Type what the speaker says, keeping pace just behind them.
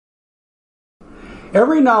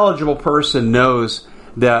Every knowledgeable person knows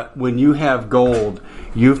that when you have gold,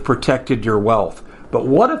 you've protected your wealth. But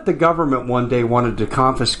what if the government one day wanted to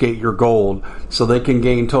confiscate your gold so they can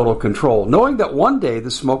gain total control, knowing that one day the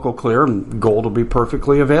smoke will clear and gold will be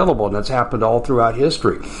perfectly available, and that's happened all throughout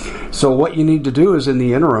history. So what you need to do is, in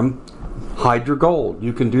the interim, hide your gold.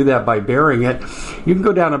 You can do that by burying it. You can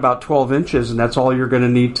go down about 12 inches, and that's all you're going to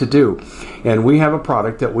need to do. And we have a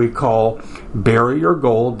product that we call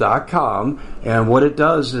buryyourgold.com, and what it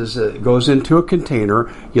does is it goes into a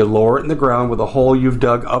container. You lower it in the ground with a hole you've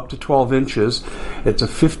dug up to 12 inches. It's a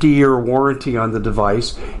 50-year warranty on the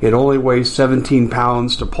device. It only weighs 17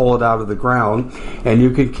 pounds to pull it out of the ground, and you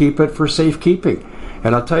can keep it for safekeeping.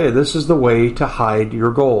 And I'll tell you, this is the way to hide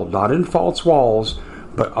your gold. Not in false walls,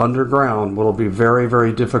 but underground, will be very,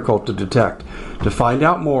 very difficult to detect. To find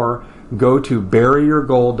out more, go to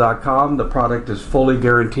buryyourgold.com. The product is fully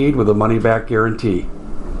guaranteed with a money-back guarantee.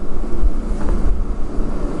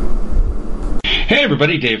 Hey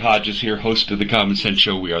everybody, Dave Hodges here, host of the Common Sense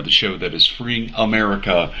Show. We are the show that is freeing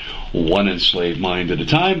America one enslaved mind at a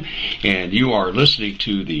time. And you are listening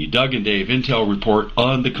to the Doug and Dave Intel Report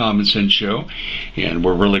on the Common Sense Show. And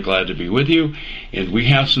we're really glad to be with you. And we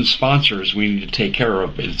have some sponsors we need to take care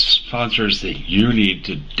of. It's sponsors that you need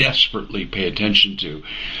to desperately pay attention to.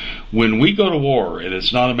 When we go to war, and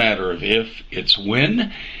it's not a matter of if, it's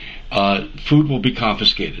when, food will be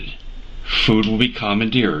confiscated. Food will be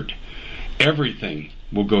commandeered. Everything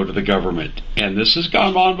will go to the government. And this has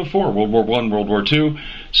gone on before, World War I, World War II.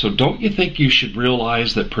 So don't you think you should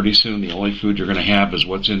realize that pretty soon the only food you're going to have is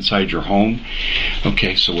what's inside your home?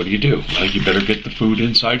 Okay, so what do? Well, you better get the food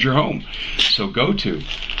inside your home. So go to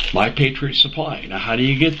My Patriot Supply. Now, how do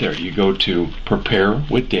you get there? You go to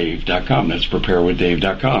preparewithdave.com. That's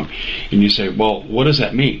preparewithdave.com. And you say, well, what does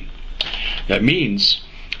that mean? That means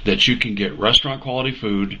that you can get restaurant quality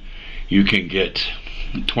food. You can get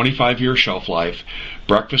 25-year shelf life,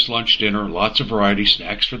 breakfast, lunch, dinner, lots of variety,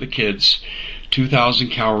 snacks for the kids, 2,000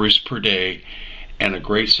 calories per day, and a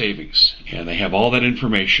great savings. And they have all that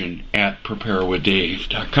information at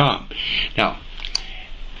preparewithdave.com. Now,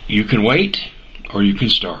 you can wait or you can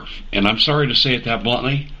starve. And I'm sorry to say it that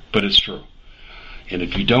bluntly, but it's true. And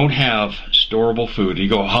if you don't have storable food, you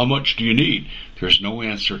go, how much do you need? There's no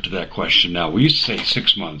answer to that question now. We used to say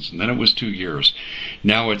 6 months, and then it was 2 years.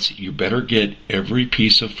 Now it's, you better get every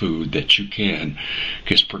piece of food that you can,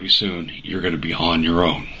 because pretty soon you're going to be on your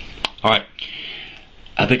own. All right.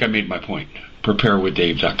 I think I made my point.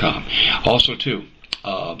 Preparewithdave.com. Also, too,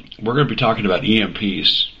 we're going to be talking about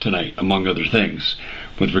EMPs tonight, among other things,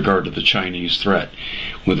 with regard to the Chinese threat,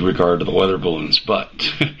 with regard to the weather balloons.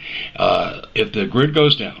 But if the grid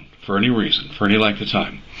goes down for any reason, for any length of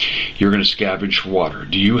time, you're going to scavenge for water.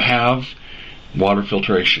 Do you have water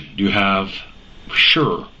filtration? Do you have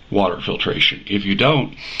Sure water filtration? If you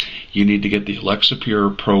don't, you need to get the Alexa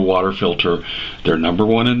Pure Pro Water Filter. They're number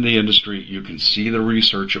one in the industry. You can see the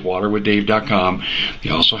research at waterwithdave.com. They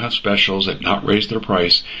also have specials that not raise their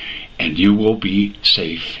price. And you will be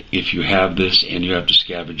safe if you have this and you have to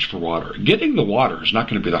scavenge for water. Getting the water is not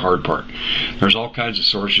going to be the hard part. There's all kinds of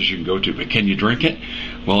sources you can go to, but can you drink it?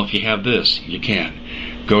 Well, if you have this, you can.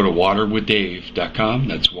 Go to waterwithdave.com.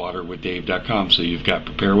 That's waterwithdave.com. So you've got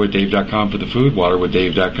preparewithdave.com for the food,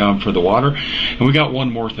 waterwithdave.com for the water. And we got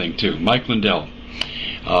one more thing, too. Mike Lindell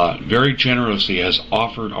very generously has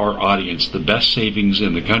offered our audience the best savings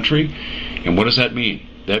in the country. And what does that mean?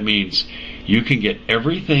 That means you can get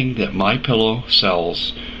everything that MyPillow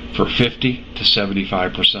sells for 50 to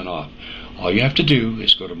 75% off. All you have to do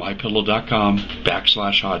is go to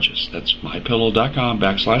mypillow.com/Hodges. That's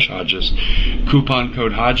mypillow.com/Hodges. Coupon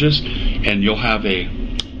code Hodges, and you'll have a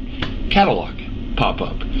catalog pop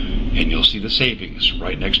up, and you'll see the savings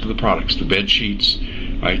right next to the products, the bed sheets,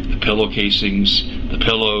 right, the pillow casings, the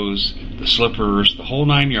pillows, the slippers, the whole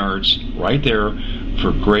 9 yards, right there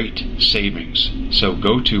for great savings. So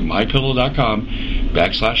go to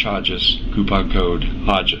mypillow.com/Hodges, coupon code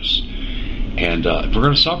Hodges. And if we're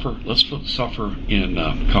going to suffer, let's suffer in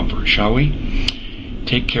comfort, shall we?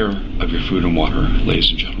 Take care of your food and water, ladies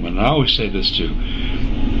and gentlemen. And I always say this too.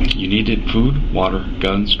 You needed food, water,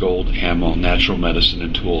 guns, gold, ammo, natural medicine,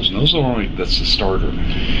 and tools. And those are only, that's the starter.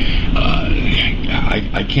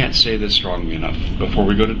 I can't say this strongly enough. Before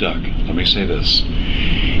we go to Doug, let me say this.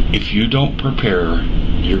 If you don't prepare,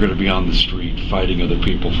 you're going to be on the street fighting other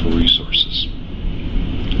people for resources.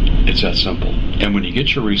 It's that simple. And when you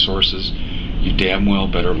get your resources, you damn well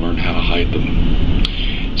better learn how to hide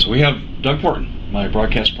them. So we have Doug Porton, my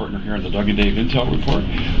broadcast partner here in the Doug and Dave Intel Report,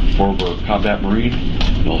 former combat Marine,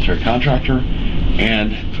 military contractor,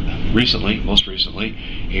 and most recently,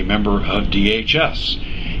 a member of DHS.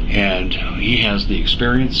 and he has the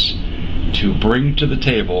experience to bring to the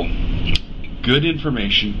table good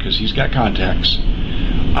information, because he's got contacts.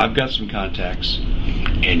 I've got some contacts,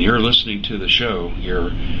 and you're listening to the show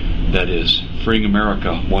here that is Freeing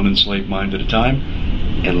America, one enslaved mind at a time.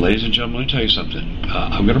 And ladies and gentlemen, let me tell you something.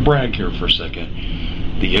 I'm going to brag here for a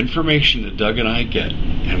second. The information that Doug and I get,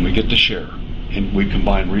 and we get to share, and we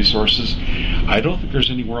combine resources, I don't think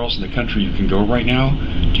there's anywhere else in the country you can go right now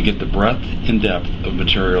to get the breadth and depth of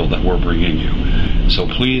material that we're bringing you. So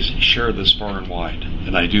please share this far and wide.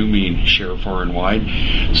 And I do mean share far and wide.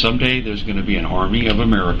 Someday there's going to be an army of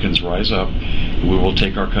Americans rise up, and we will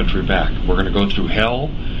take our country back. We're going to go through hell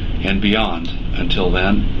and beyond until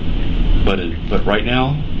then. But right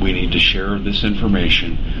now, we need to share this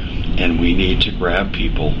information, and we need to grab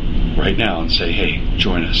people right now and say, hey,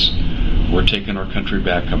 join us. We're taking our country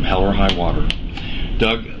back come hell or high water.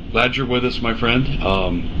 Doug, glad you're with us, my friend.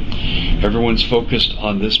 Everyone's focused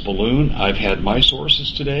on this balloon. I've had my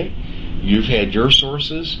sources today. You've had your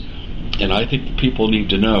sources. And I think people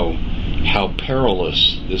need to know how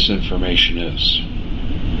perilous this information is.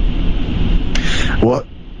 Well,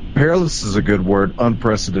 perilous is a good word.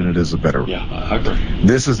 Unprecedented is a better word. Yeah, I agree.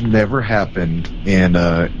 This has never happened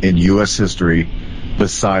in U.S. history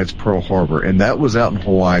besides Pearl Harbor, and that was out in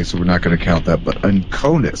Hawaii, so we're not going to count that. But in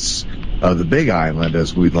Conus, the Big Island,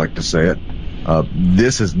 as we'd like to say it,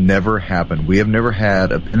 this has never happened. We have never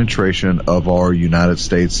had a penetration of our United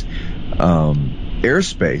States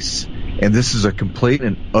airspace, and this is a complete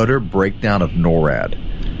and utter breakdown of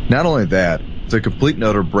NORAD. Not only that, it's a complete and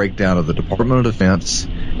utter breakdown of the Department of Defense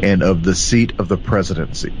and of the seat of the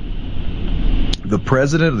presidency. The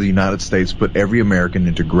President of the United States put every American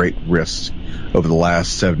into great risk over the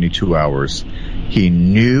last 72 hours. He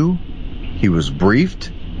knew, he was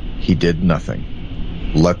briefed, he did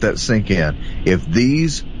nothing. Let that sink in. If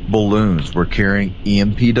these balloons were carrying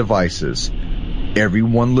EMP devices,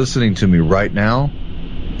 everyone listening to me right now,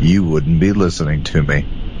 you wouldn't be listening to me.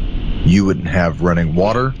 You wouldn't have running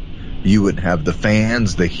water. You wouldn't have the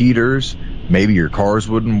fans, the heaters. Maybe your cars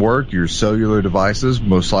wouldn't work. Your cellular devices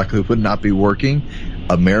most likely would not be working.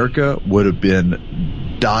 America would have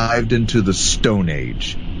been dived into the Stone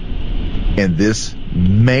Age. And this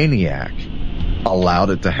maniac allowed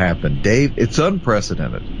it to happen. Dave, it's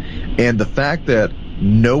unprecedented. And the fact that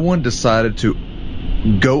no one decided to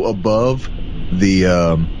go above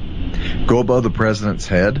the president's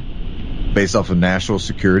head based off of national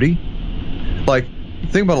security. Like,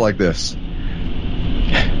 think about it like this.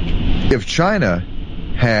 If China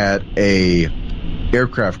had a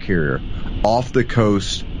aircraft carrier off the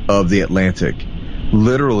coast of the Atlantic,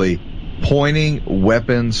 literally pointing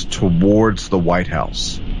weapons towards the White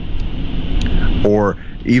House, or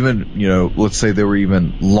even, let's say they were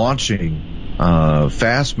even launching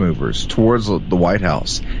fast movers towards the White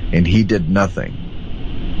House, and he did nothing,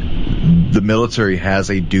 the military has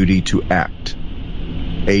a duty to act.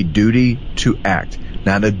 A duty to act.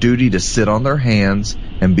 Not a duty to sit on their hands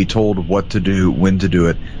and be told what to do, when to do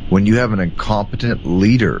it. When you have an incompetent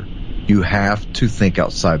leader, you have to think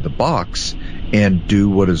outside the box and do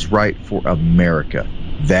what is right for America.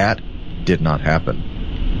 That did not happen.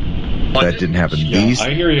 That didn't happen. Yeah, I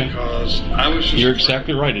hear you. You're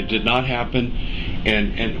exactly right. It did not happen.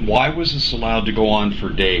 And why was this allowed to go on for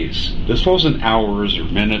days? This wasn't hours or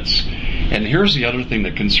minutes. And here's the other thing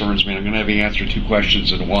that concerns me. I'm going to have you answer two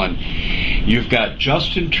questions in one. You've got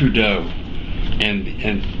Justin Trudeau,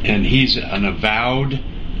 and he's an avowed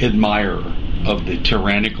admirer of the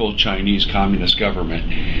tyrannical Chinese Communist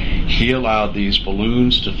government. He allowed these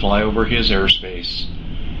balloons to fly over his airspace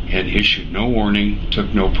and issued no warning,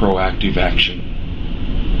 took no proactive action.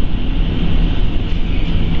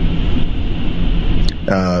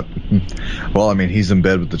 Well, I mean, he's in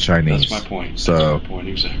bed with the Chinese. That's my point. So, that's my point,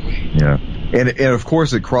 exactly. Yeah. And of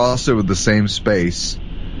course, it crossed over the same space,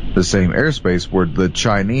 the same airspace where the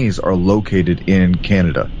Chinese are located in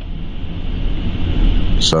Canada.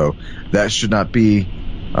 So that should not be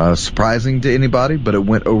surprising to anybody, but it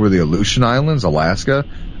went over the Aleutian Islands, Alaska.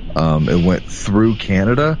 It went through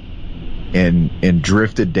Canada and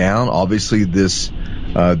drifted down. Obviously,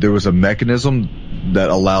 there was a mechanism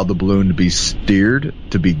that allowed the balloon to be steered,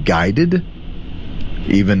 to be guided.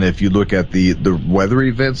 Even if you look at the weather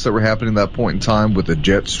events that were happening at that point in time with the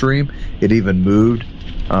jet stream, it even moved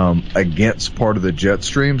against part of the jet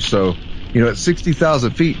stream. So, at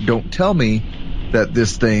 60,000 feet, don't tell me that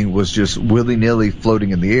this thing was just willy-nilly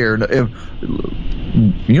floating in the air.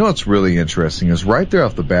 What's really interesting is right there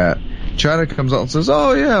off the bat, China comes out and says,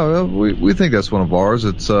 "Oh yeah, we think that's one of ours.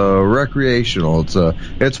 It's recreational.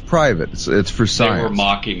 It's private. It's for science." They were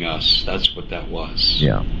mocking us. That's what that was.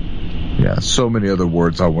 Yeah. Yeah, so many other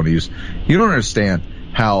words I want to use. You don't understand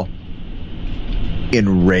how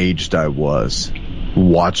enraged I was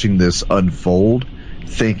watching this unfold,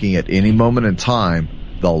 thinking at any moment in time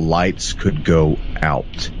the lights could go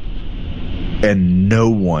out. And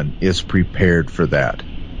no one is prepared for that.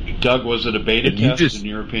 Doug, was it a beta test in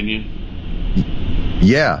your opinion?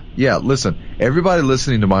 Yeah. Listen, everybody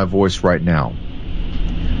listening to my voice right now,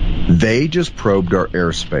 they just probed our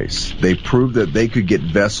airspace. They proved that they could get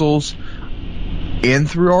vessels in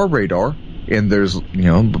through our radar, and there's,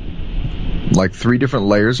 like 3 different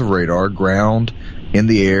layers of radar: ground, in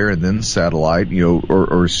the air, and then satellite,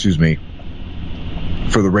 or excuse me,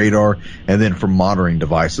 for the radar, and then for monitoring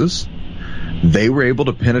devices. They were able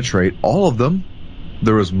to penetrate all of them.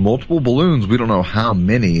 There was multiple balloons. We don't know how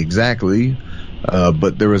many exactly,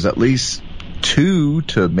 but there was at least 2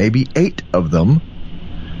 to maybe 8 of them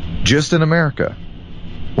just in America.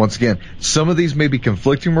 Once again, some of these may be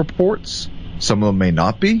conflicting reports. Some of them may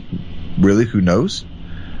not be. Really, who knows?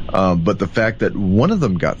 But the fact that one of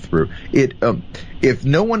them got through, if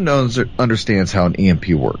no one understands how an EMP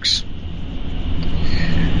works,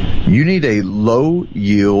 you need a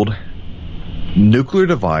low-yield nuclear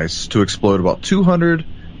device to explode about 200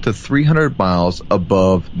 to 300 miles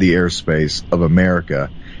above the airspace of America,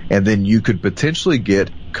 and then you could potentially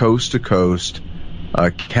get coast-to-coast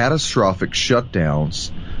catastrophic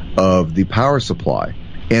shutdowns of the power supply.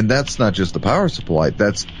 And that's not just the power supply,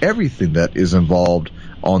 that's everything that is involved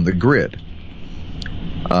on the grid.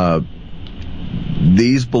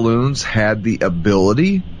 These balloons had the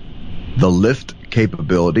ability, the lift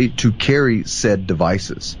capability, to carry said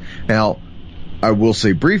devices. Now, I will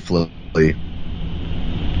say briefly,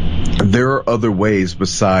 there are other ways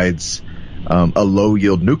besides a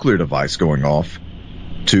low-yield nuclear device going off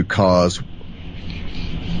to cause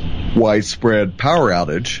widespread power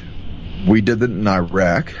outage. We did that in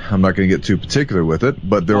Iraq. I'm not going to get too particular with it,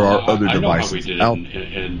 but there are other devices I know how we did out.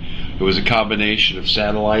 And it was a combination of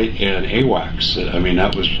satellite and AWACS. I mean,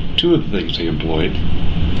 that was 2 of the things they employed.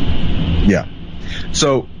 Yeah.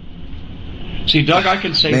 So, see, Doug, I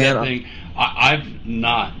can say that thing. I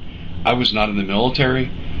was not in the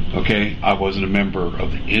military. Okay, I wasn't a member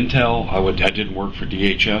of the Intel. I didn't work for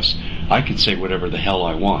DHS. I can say whatever the hell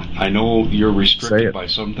I want. I know you're restricted by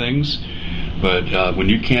some things, but when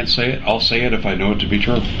you can't say it, I'll say it if I know it to be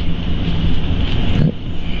true.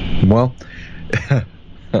 Well,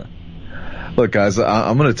 look, guys,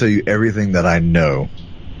 I'm going to tell you everything that I know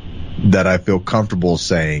that I feel comfortable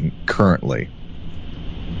saying currently,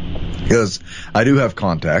 because I do have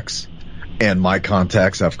contacts. And my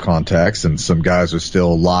contacts have contacts, and some guys are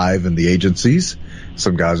still alive in the agencies.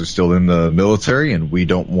 Some guys are still in the military, and we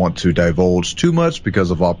don't want to divulge too much because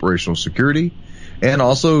of operational security. And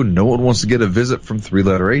also, no one wants to get a visit from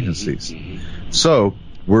 3-letter agencies. So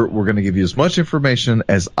we're going to give you as much information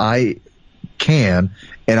as I can,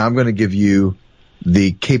 and I'm going to give you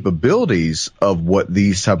the capabilities of what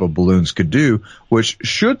these type of balloons could do, which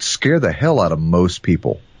should scare the hell out of most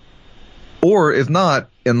people. Or if not,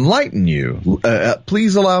 enlighten you.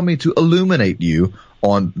 Please allow me to illuminate you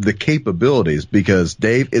on the capabilities, because,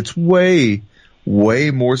 Dave, it's way, way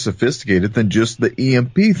more sophisticated than just the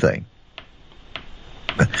EMP thing.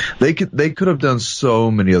 They could have done so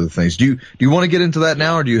many other things. Do you want to get into that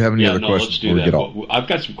now, or do you have any other questions? Let's do that. Well, I've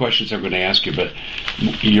got some questions I'm going to ask you, but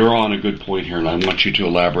you're on a good point here, and I want you to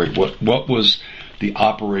elaborate. What was the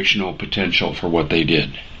operational potential for what they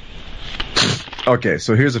did? Okay,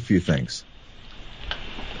 so here's a few things.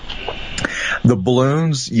 The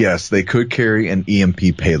balloons, yes, they could carry an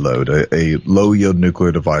EMP payload, a low-yield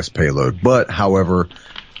nuclear device payload. But, however,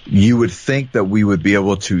 you would think that we would be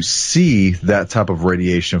able to see that type of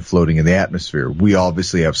radiation floating in the atmosphere. We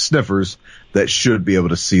obviously have sniffers that should be able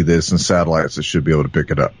to see this, and satellites that should be able to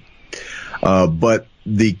pick it up. But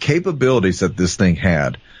the capabilities that this thing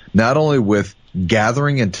had, not only with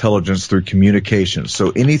gathering intelligence through communication,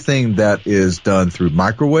 so anything that is done through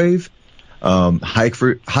microwave,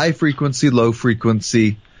 high frequency, low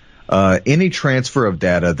frequency, any transfer of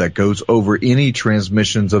data that goes over any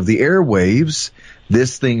transmissions of the airwaves,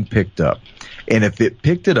 this thing picked up. And if it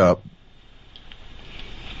picked it up,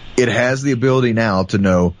 it has the ability now to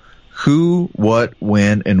know who, what,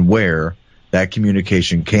 when, and where that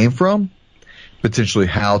communication came from, potentially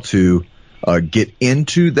how to get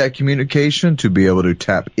into that communication, to be able to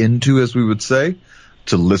tap into, as we would say,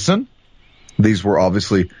 to listen. These were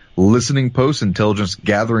obviously listening posts, intelligence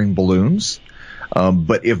gathering balloons.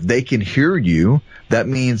 But if they can hear you, that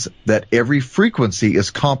means that every frequency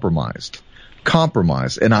is compromised.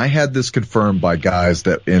 And I had this confirmed by guys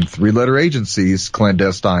that in 3-letter agencies,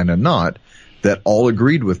 clandestine and not, that all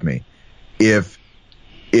agreed with me. If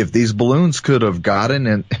if these balloons could have gotten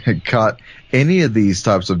and caught any of these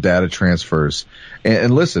types of data transfers,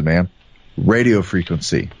 and listen, man, radio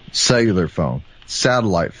frequency, cellular phone,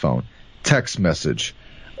 satellite phone, text message,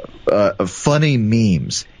 funny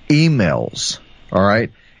memes, emails, all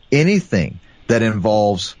right, anything that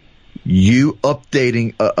involves you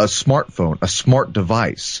updating a smartphone, a smart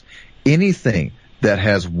device, anything that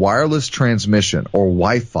has wireless transmission or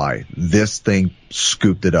Wi-Fi, this thing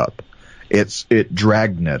scooped it up. It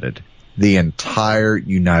dragnetted the entire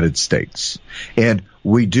United States. And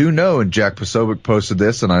we do know, and Jack Posobiec posted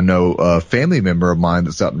this, and I know a family member of mine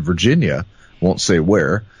that's out in Virginia, won't say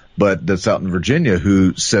where, but that's out in Virginia,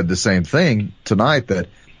 who said the same thing tonight, that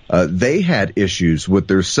they had issues with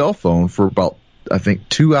their cell phone for about, I think,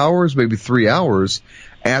 2 hours, maybe 3 hours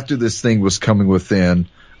after this thing was coming within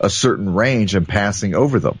a certain range and passing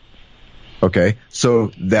over them. Okay,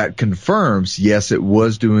 so that confirms, yes, it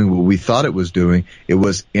was doing what we thought it was doing. It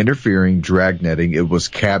was interfering, dragnetting. It was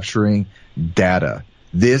capturing data.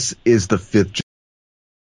 This is the fifth.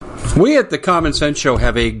 We at the Common Sense Show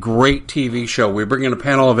have a great TV show. We bring in a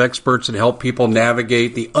panel of experts and help people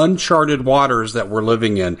navigate the uncharted waters that we're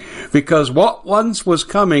living in. Because what once was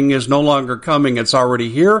coming is no longer coming. It's already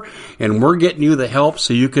here, and we're getting you the help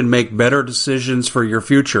so you can make better decisions for your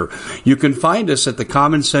future. You can find us at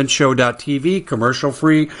thecommonsenseshow.tv,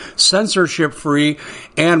 commercial-free, censorship-free,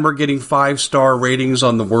 and we're getting 5-star ratings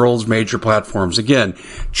on the world's major platforms. Again,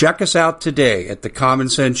 check us out today at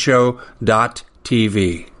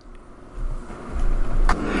thecommonsenseshow.tv.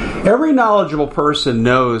 Every knowledgeable person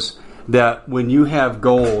knows that when you have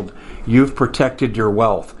gold, you've protected your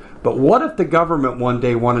wealth. But what if the government one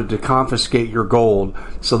day wanted to confiscate your gold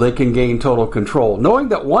so they can gain total control, knowing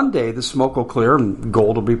that one day the smoke will clear and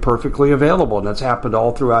gold will be perfectly available, and that's happened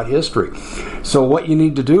all throughout history. So what you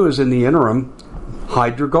need to do is, in the interim,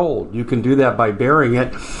 hide your gold. You can do that by burying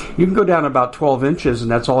it. You can go down about 12 inches, and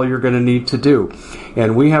that's all you're going to need to do.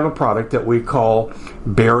 And we have a product that we call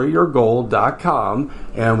buryyourgold.com,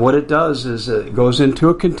 and what it does is it goes into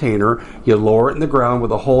a container. You lower it in the ground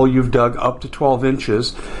with a hole you've dug up to 12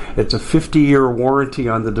 inches. It's a 50-year warranty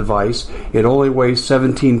on the device. It only weighs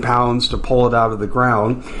 17 pounds to pull it out of the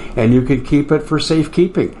ground, and you can keep it for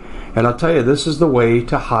safekeeping. And I'll tell you, this is the way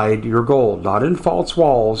to hide your gold. Not in false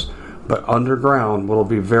walls, but underground will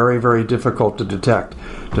be very, very difficult to detect.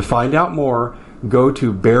 To find out more, go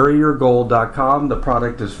to buryyourgold.com. The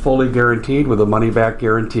product is fully guaranteed with a money-back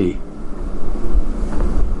guarantee.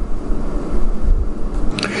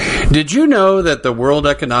 Did you know that the World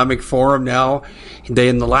Economic Forum now,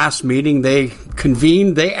 in the last meeting they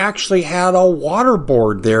convened, they actually had a water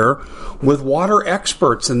board there with water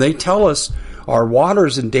experts, and they tell us our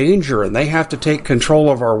water's in danger and they have to take control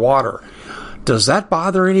of our water. Does that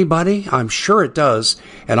bother anybody? I'm sure it does.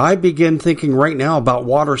 And I begin thinking right now about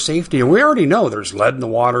water safety. And we already know there's lead in the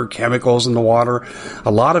water, chemicals in the water.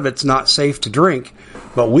 A lot of it's not safe to drink.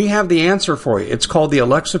 But we have the answer for you. It's called the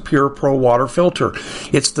Alexa Pure Pro Water Filter.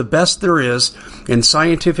 It's the best there is, and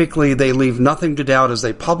scientifically they leave nothing to doubt as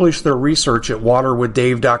they publish their research at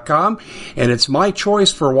waterwithdave.com, and it's my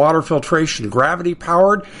choice for water filtration. Gravity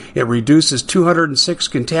powered, it reduces 206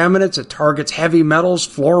 contaminants, it targets heavy metals,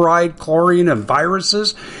 fluoride, chlorine, and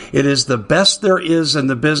viruses. It is the best there is in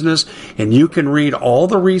the business, and you can read all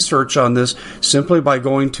the research on this simply by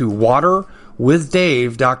going to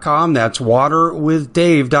waterwithdave.com. That's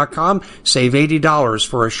waterwithdave.com. Save $80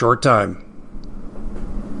 for a short time.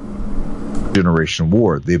 Generation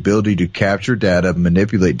war, the ability to capture data,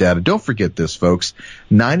 manipulate data. Don't forget this, folks.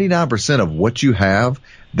 99% of what you have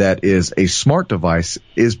that is a smart device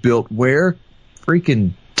is built where?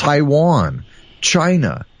 Freaking Taiwan,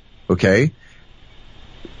 China, okay?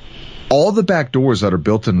 All the back doors that are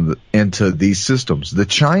built into these systems, the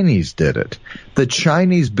Chinese did it. The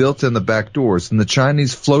Chinese built in the back doors, and the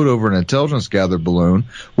Chinese float over an intelligence gather balloon.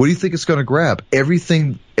 What do you think it's going to grab?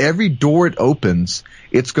 Everything, every door it opens,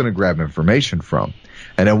 it's going to grab information from.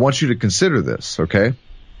 And I want you to consider this, okay?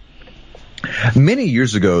 Many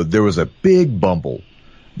years ago, there was a big bumble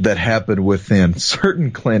that happened within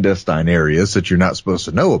certain clandestine areas that you're not supposed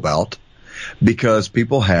to know about because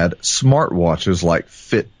people had smartwatches like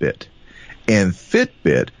Fitbit. And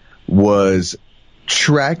Fitbit was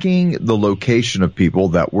tracking the location of people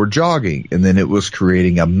that were jogging, and then it was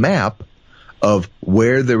creating a map of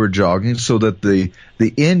where they were jogging so that the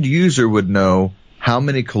end user would know how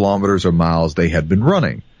many kilometers or miles they had been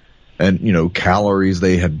running and, you know, calories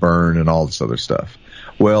they had burned and all this other stuff.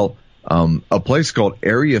 Well, a place called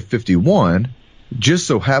Area 51 just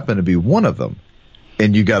so happened to be one of them.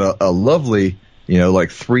 And you got a lovely, like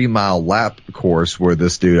 3-mile lap course where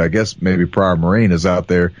this dude, I guess maybe prior Marine, is out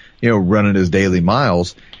there, running his daily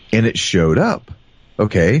miles, and it showed up.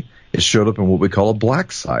 Okay. It showed up in what we call a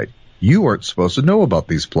black site. You aren't supposed to know about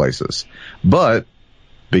these places, but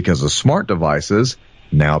because of smart devices,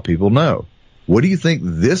 now people know. What do you think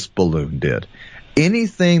this balloon did?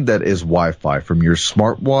 Anything that is Wi-Fi, from your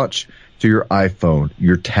smartwatch to your iPhone,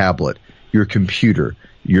 your tablet, your computer,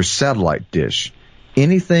 your satellite dish,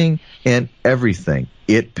 anything and everything,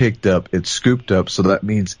 it picked up, it scooped up. So that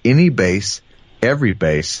means any base, every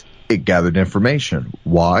base, it gathered information.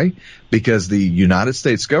 Why? Because the United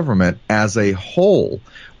States government as a whole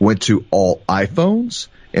went to all iPhones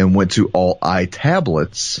and went to all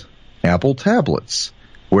iTablets, Apple tablets.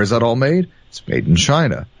 Where's that all made? It's made in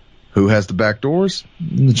China. Who has the back doors?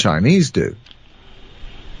 The Chinese do.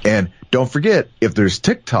 And don't forget, if there's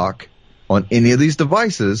TikTok on any of these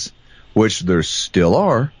devices, which there still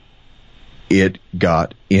are, it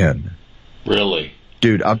got in. Really?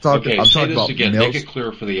 Dude, I'm talking about again. Make it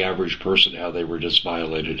clear for the average person how they were just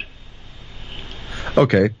violated.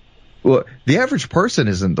 Okay. Well, the average person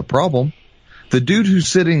isn't the problem. The dude who's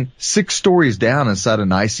sitting 6 stories down inside an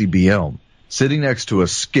ICBM, sitting next to a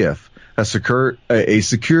SCIF, a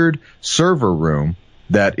secured server room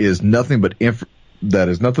that is nothing but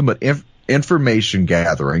information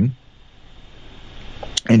gathering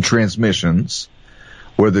and transmissions,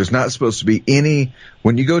 where there's not supposed to be any.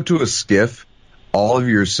 When you go to a SCIF, all of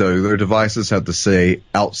your cellular devices have to say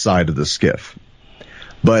outside of the SCIF.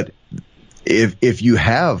 But if you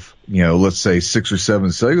have, let's say 6 or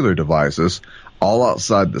 7 cellular devices all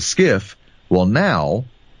outside the SCIF, well, now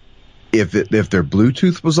if their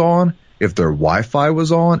Bluetooth was on, if their Wi-Fi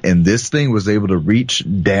was on, and this thing was able to reach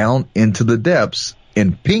down into the depths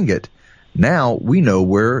and ping it, now we know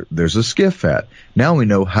where there's a SCIF at. Now we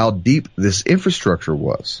know how deep this infrastructure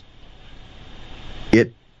was.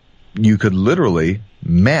 You could literally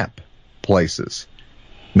map places,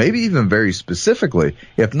 maybe even very specifically.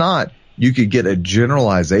 If not, you could get a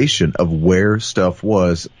generalization of where stuff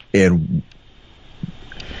was. And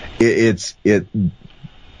Dave,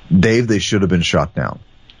 they should have been shot down.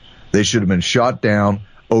 They should have been shot down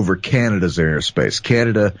over Canada's airspace.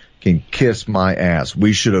 Canada can kiss my ass.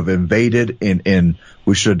 We should have invaded and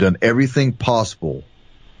we should have done everything possible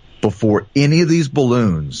before any of these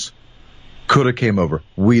balloons could have came over.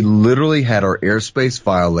 We literally had our airspace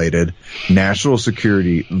violated, national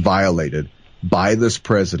security violated by this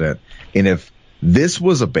president. And if this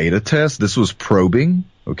was a beta test, this was probing,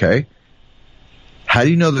 okay, how do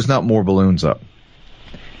you know there's not more balloons up?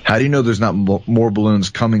 How do you know there's not more balloons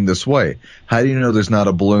coming this way? How do you know there's not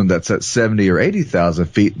a balloon that's at 70 or 80,000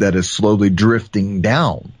 feet that is slowly drifting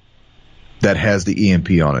down that has the EMP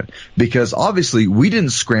on it? Because obviously we didn't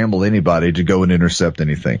scramble anybody to go and intercept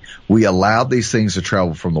anything. We allowed these things to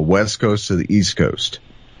travel from the West Coast to the East Coast.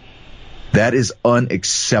 That is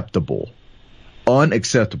unacceptable.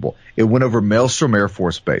 Unacceptable. It went over Maelstrom Air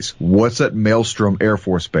Force Base. What's at Maelstrom Air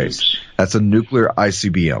Force Base? That's a nuclear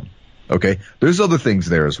ICBM. Okay, there's other things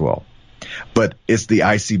there as well, but it's the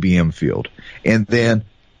ICBM field. And then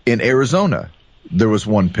in Arizona, there was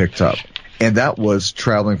one picked up, and that was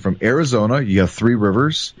traveling from Arizona. You have Three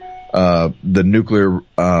Rivers, the nuclear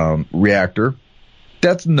reactor.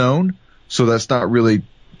 That's known, so that's not really,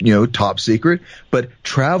 top secret. But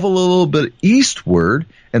travel a little bit eastward,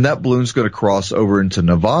 and that balloon's going to cross over into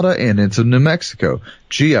Nevada and into New Mexico.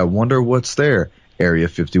 Gee, I wonder what's there. Area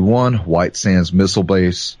 51, White Sands Missile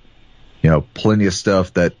Base. Plenty of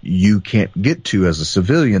stuff that you can't get to as a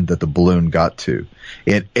civilian that the balloon got to.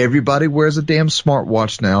 And everybody wears a damn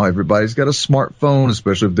smartwatch now. Everybody's got a smartphone,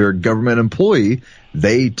 especially if they're a government employee.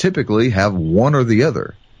 They typically have one or the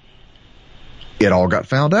other. It all got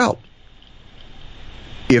found out.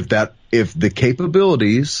 If the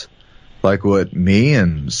capabilities, like what me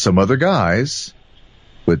and some other guys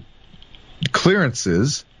with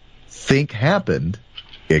clearances think happened,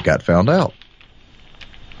 it got found out.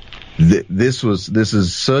 This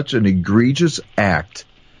is such an egregious act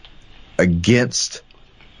against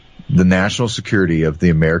the national security of the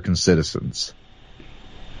American citizens.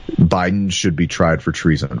 Biden should be tried for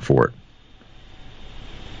treason for it.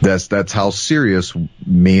 That's how serious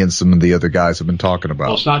me and some of the other guys have been talking about.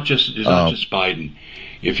 Well, it's not just Biden.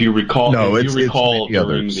 If you recall,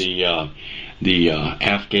 during the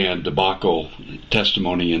Afghan debacle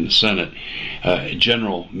testimony in the Senate,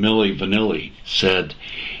 General Milli Vanilli said,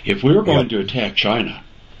 if we were going to attack China,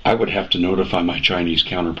 I would have to notify my Chinese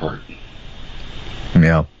counterpart.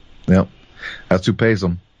 Yeah. That's who pays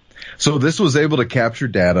them. So this was able to capture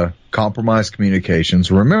data, compromise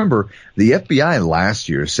communications. Remember, the FBI last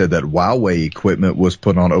year said that Huawei equipment was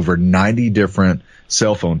put on over 90 different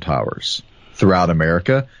cell phone towers throughout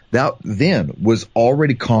America. That then was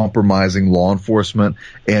already compromising law enforcement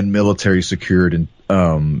and military secured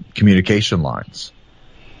communication lines.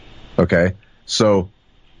 Okay, so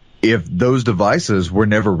if those devices were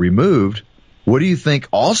never removed, what do you think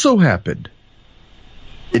also happened?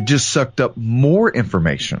 It just sucked up more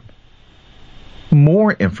information.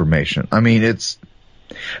 More information. I mean, it's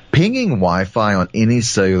pinging Wi-Fi on any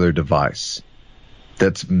cellular device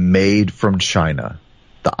that's made from China,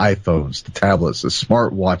 the iPhones, the tablets, the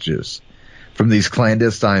smartwatches, from these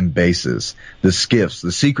clandestine bases, the skiffs,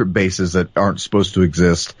 the secret bases that aren't supposed to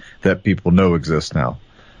exist that people know exist now.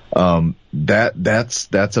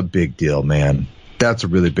 That's a big deal, man. That's a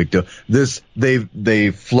really big deal.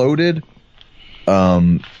 They floated,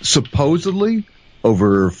 supposedly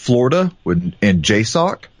over Florida in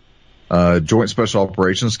JSOC, Joint Special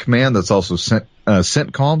Operations Command. That's also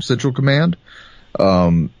CENTCOM, Central Command,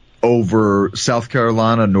 over South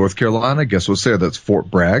Carolina, North Carolina. Guess what's there? That's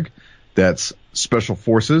Fort Bragg. That's Special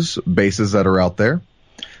Forces bases that are out there.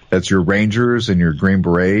 That's your Rangers and your Green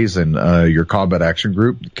Berets and your Combat Action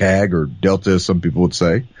Group, CAG or Delta, as some people would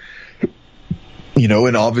say. You know,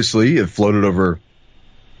 and obviously it floated over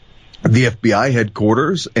the FBI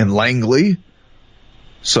headquarters in Langley.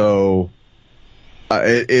 So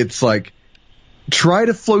it's like, try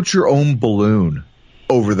to float your own balloon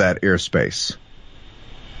over that airspace.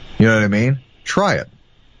 You know what I mean? Try it.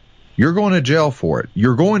 You're going to jail for it.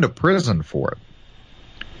 You're going to prison for it.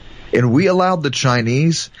 And we allowed the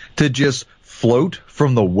Chinese to just float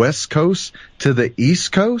from the West Coast to the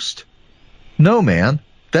East Coast? No, man.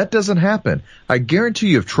 That doesn't happen. I guarantee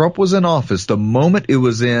you, if Trump was in office, the moment it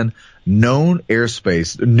was in known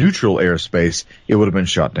airspace, neutral airspace, it would have been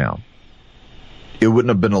shot down. It wouldn't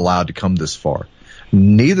have been allowed to come this far.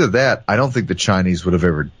 Neither that, I don't think the Chinese would have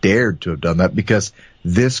ever dared to have done that, because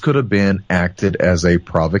this could have been acted as a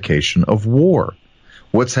provocation of war.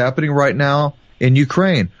 What's happening right now in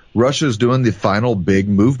Ukraine? Russia's doing the final big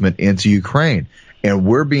movement into Ukraine. And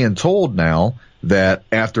we're being told now that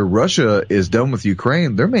after Russia is done with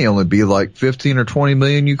Ukraine, there may only be like 15 or 20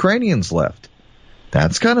 million Ukrainians left.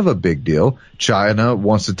 That's kind of a big deal. China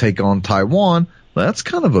wants to take on Taiwan. That's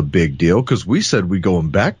kind of a big deal, because we said we're going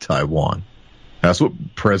back Taiwan. That's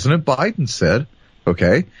what President Biden said.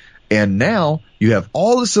 Okay. And now you have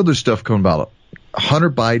all this other stuff coming about Hunter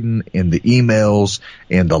Biden and the emails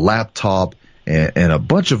and the laptop and a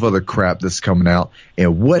bunch of other crap that's coming out.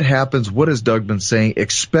 And what happens? What has Doug been saying?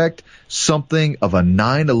 Expect something of a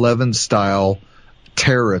 9/11 style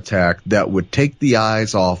terror attack that would take the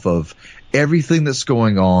eyes off of everything that's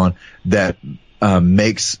going on, that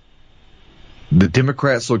makes the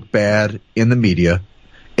Democrats look bad in the media,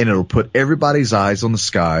 and it'll put everybody's eyes on the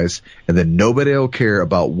skies, and then nobody will care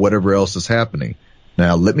about whatever else is happening.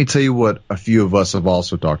 Now, let me tell you what a few of us have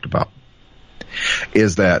also talked about,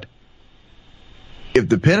 is that if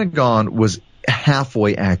the Pentagon was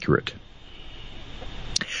halfway accurate,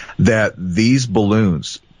 that these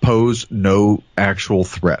balloons pose no actual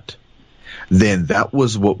threat, then that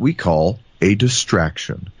was what we call a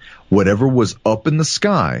distraction. Whatever was up in the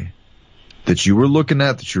sky that you were looking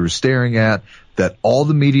at, that you were staring at, that all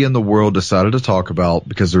the media in the world decided to talk about,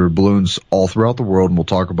 because there were balloons all throughout the world, and we'll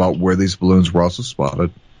talk about where these balloons were also spotted.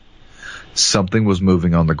 Something was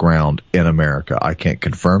moving on the ground in America. I can't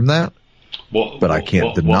confirm that, but I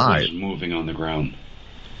can't deny it. What was moving on the ground?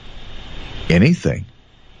 Anything.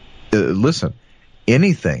 Listen,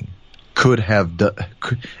 anything could have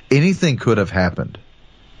happened.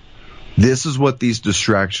 This is what these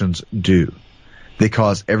distractions do. They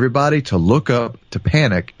cause everybody to look up, to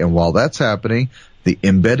panic, and while that's happening, the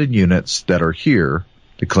embedded units that are here,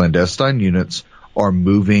 the clandestine units, are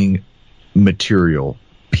moving material,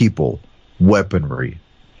 people, weaponry,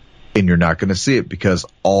 and you're not going to see it because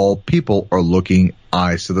all people are looking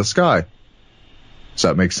eyes to the sky. Does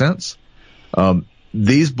that make sense?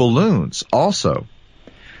 These balloons also,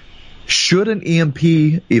 should an EMP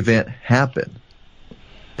event happen,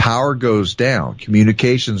 power goes down,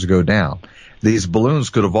 communications go down. These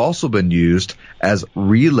balloons could have also been used as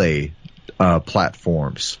relay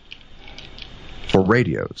platforms for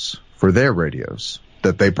radios, for their radios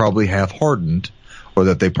that they probably have hardened, or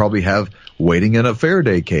that they probably have waiting in a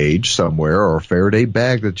Faraday cage somewhere, or a Faraday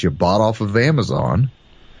bag that you bought off of Amazon.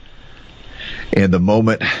 And the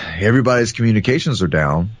moment everybody's communications are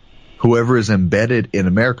down, whoever is embedded in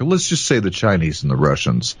America, let's just say the Chinese and the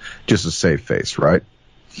Russians, just to save face, right?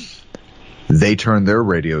 They turn their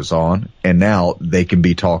radios on, and now they can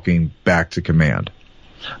be talking back to command.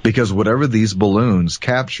 because whatever these balloons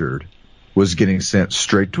captured was getting sent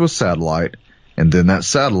straight to a satellite, and then that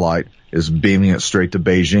satellite is beaming it straight to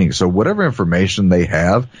Beijing. So whatever information they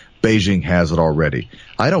have, Beijing has it already.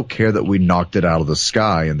 I don't care that we knocked it out of the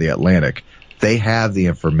sky in the Atlantic. They have the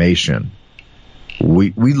information.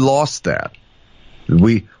 We lost that.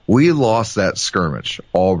 We lost that skirmish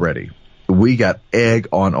already. We got egg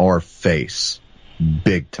on our face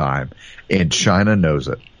big time, and China knows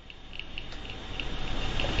it.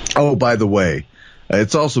 Oh, by the way,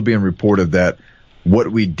 it's also being reported that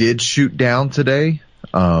what we did shoot down today,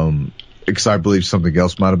 because I believe something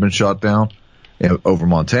else might have been shot down over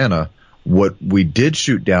Montana, what we did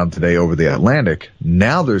shoot down today over the Atlantic,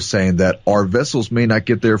 now they're saying that our vessels may not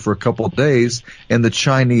get there for a couple of days, and the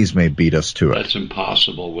Chinese may beat us to it. That's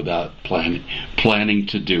impossible without planning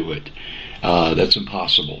to do it. That's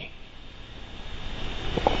impossible.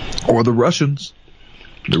 Or the Russians.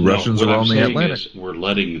 The Russians are on the Atlantic. Is we're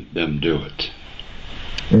letting them do it.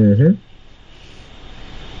 Mm-hmm.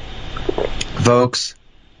 Folks,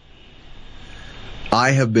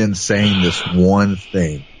 I have been saying this one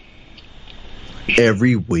thing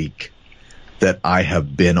every week that I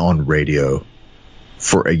have been on radio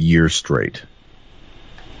for a year straight.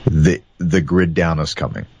 The grid down is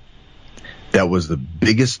coming. That was the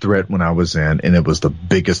biggest threat when I was in, and it was the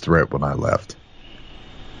biggest threat when I left.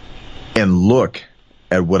 And look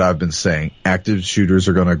at what I've been saying. Active shooters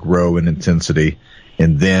are going to grow in intensity,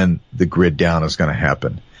 and then the grid down is going to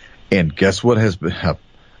happen. And guess what has been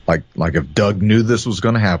like if Doug knew this was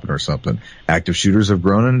going to happen or something. Active shooters have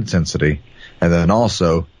grown in intensity, and then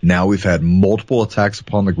also now we've had multiple attacks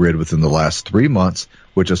upon the grid within the last 3 months,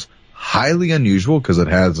 which is highly unusual because it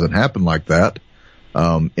hasn't happened like that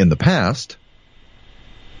in the past.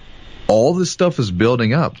 All this stuff is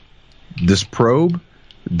building up. This probe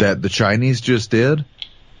that the Chinese just did,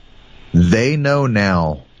 they know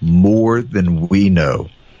now more than we know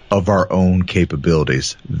of our own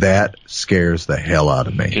capabilities. That scares the hell out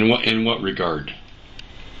of me. In what regard?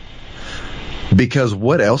 Because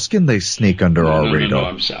what else can they sneak under our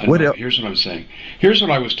radar? Here's what I'm saying. Here's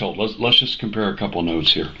what I was told. Let's just compare a couple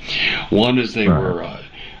notes here. One is they were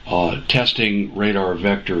testing radar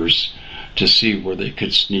vectors to see where they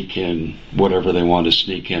could sneak in whatever they wanted to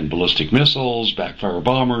sneak in, ballistic missiles, backfire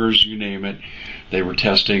bombers, you name it. They were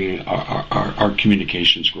testing our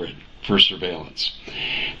communications grid for surveillance.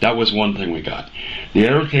 That was one thing we got. The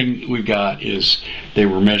other thing we got is they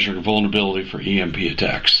were measuring vulnerability for EMP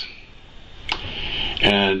attacks.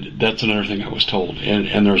 And that's another thing I was told.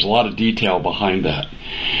 And there's a lot of detail behind that.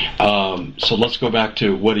 So let's go back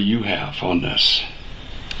to what do you have on this?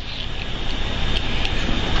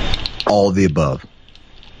 All of the above.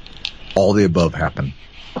 All the above happened.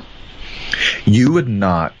 You would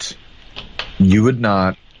not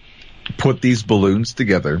put these balloons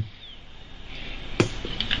together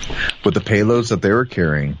with the payloads that they were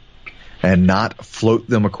carrying and not float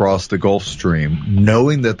them across the Gulf Stream,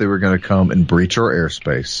 knowing that they were going to come and breach our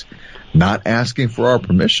airspace, not asking for our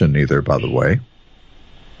permission either, by the way,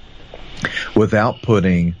 without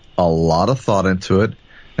putting a lot of thought into it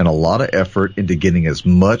and a lot of effort into getting as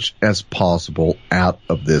much as possible out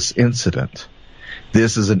of this incident.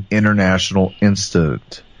 This is an international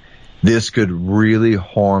incident. This could really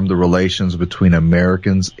harm the relations between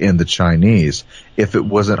Americans and the Chinese if it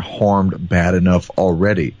wasn't harmed bad enough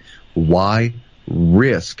already. Why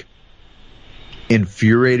risk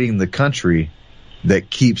infuriating the country that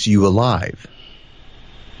keeps you alive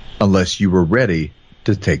unless you were ready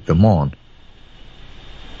to take them on?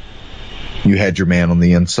 You had your man on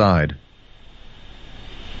the inside.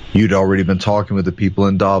 You'd already been talking with the people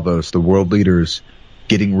in Davos, the world leaders,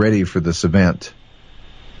 getting ready for this event.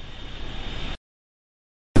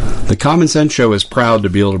 The Common Sense Show is proud to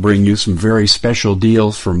be able to bring you some very special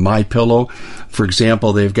deals from MyPillow. For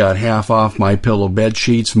example, they've got half off MyPillow bed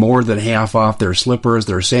sheets, more than half off their slippers,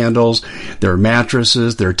 their sandals, their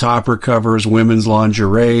mattresses, their topper covers, women's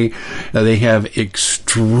lingerie. They have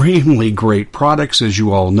extremely great products, as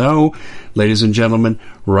you all know. Ladies and gentlemen,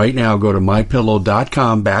 right now go to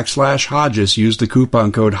mypillow.com/Hodges. Use the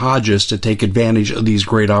coupon code Hodges to take advantage of these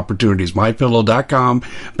great opportunities.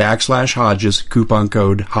 mypillow.com/Hodges, coupon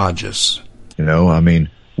code Hodges. You know, I mean,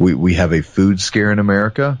 we have a food scare in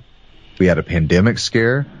America. We had a pandemic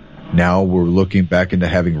scare. Now we're looking back into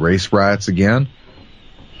having race riots again.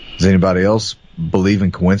 Does anybody else believe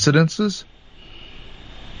in coincidences?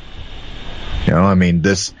 You know, I mean,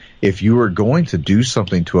 if you are going to do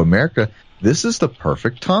something to America, this is the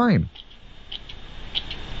perfect time.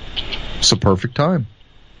 It's a perfect time.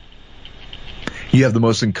 You have the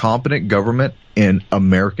most incompetent government in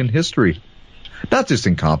American history. Not just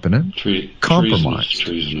incompetent, compromised.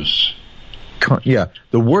 Treasonous.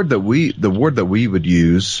 The word that we would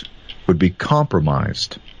use would be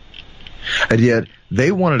compromised. And yet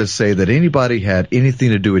they wanted to say that anybody had anything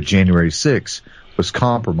to do with January 6th was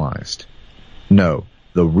compromised. No,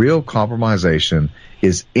 the real compromisation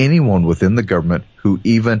is anyone within the government who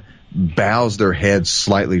even bows their head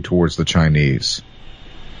slightly towards the Chinese.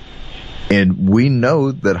 And we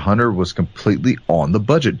know that Hunter was completely on the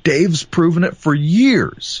budget. Dave's proven it for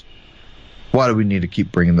years. Why do we need to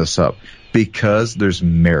keep bringing this up? Because there's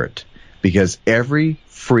merit. Because every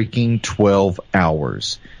freaking 12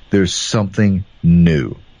 hours, there's something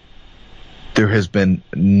new. There has been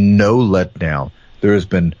no letdown. There has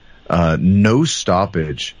been no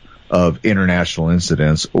stoppage of international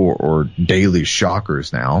incidents or daily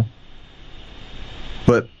shockers now.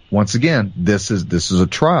 But once again, this is a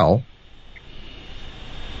trial.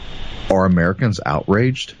 Are Americans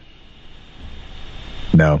outraged?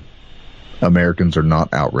 No. Americans are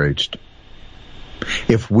not outraged.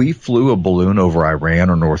 If we flew a balloon over Iran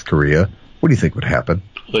or North Korea, what do you think would happen?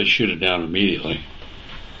 They shoot it down immediately.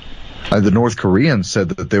 The North Koreans said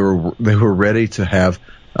that they were ready to have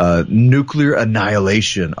nuclear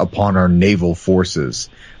annihilation upon our naval forces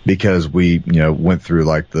because we went through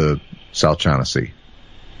like the South China Sea.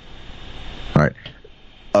 All right.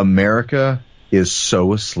 America is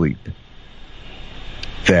so asleep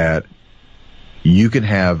that you can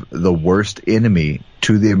have the worst enemy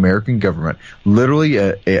to the American government, literally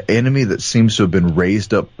an enemy that seems to have been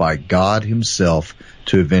raised up by God himself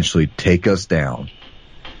to eventually take us down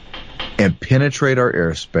and penetrate our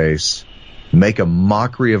airspace, make a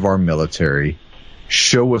mockery of our military,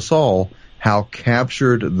 show us all how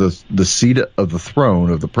captured the seat of the throne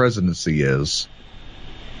of the presidency is,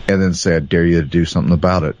 and then say, I dare you to do something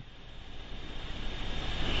about it.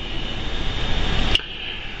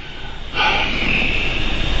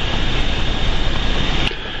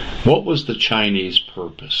 What was the Chinese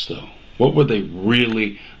purpose, though? What were they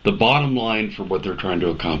really, the bottom line for what they're trying to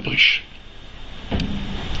accomplish?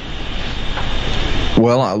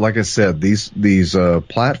 Well, like I said, these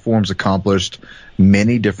platforms accomplished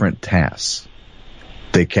many different tasks.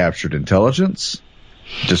 They captured intelligence,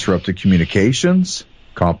 disrupted communications,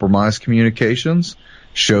 compromised communications,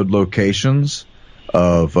 showed locations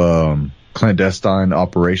of clandestine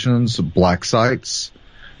operations, black sites,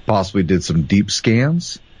 possibly did some deep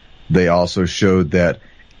scans. They also showed that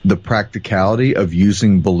the practicality of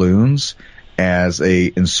using balloons as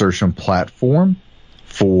a insertion platform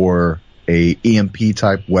for a EMP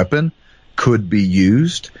type weapon could be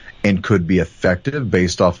used and could be effective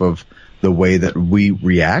based off of the way that we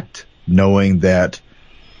react, knowing that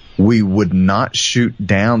we would not shoot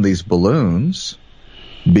down these balloons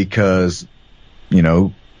because,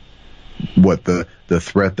 what the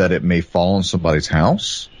threat that it may fall on somebody's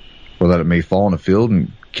house or that it may fall in a field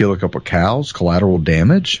and kill a couple of cows, collateral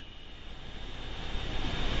damage.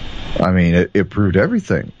 I mean, it proved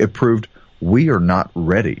everything. It proved we are not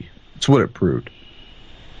ready. That's what it proved.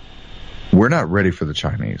 We're not ready for the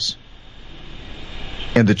Chinese.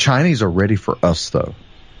 And the Chinese are ready for us, though.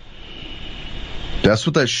 That's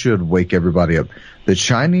what that should wake everybody up. The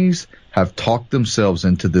Chinese have talked themselves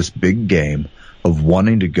into this big game of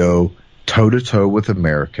wanting to go toe-to-toe with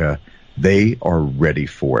America. They are ready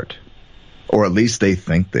for it. Or at least they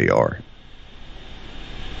think they are.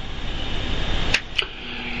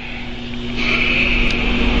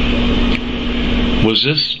 Was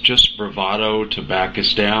this just bravado to back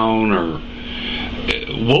us down, or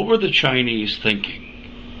what were the Chinese thinking?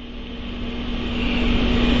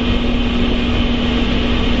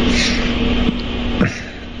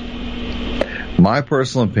 My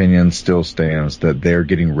personal opinion still stands that they're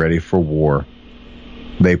getting ready for war.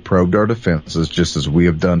 They probed our defenses just as we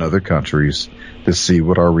have done other countries to see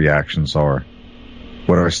what our reactions are,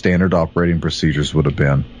 what our standard operating procedures would have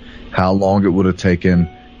been, how long it would have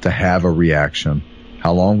taken to have a reaction,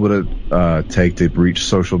 how long would it take to reach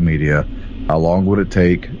social media, how long would it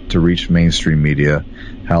take to reach mainstream media,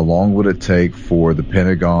 how long would it take for the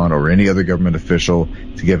Pentagon or any other government official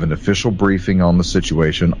to give an official briefing on the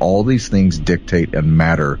situation. All these things dictate and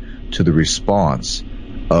matter to the response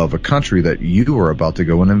of a country that you are about to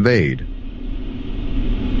go and invade.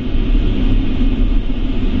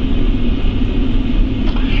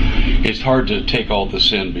 It's hard to take all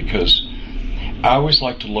this in because I always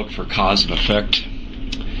like to look for cause and effect.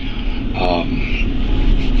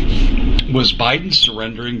 Was Biden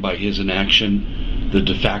surrendering by his inaction the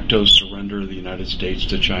de facto surrender of the United States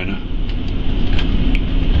to China?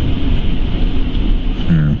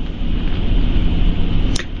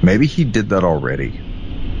 Maybe he did that already.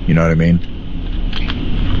 You know what I mean?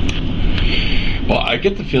 Well, I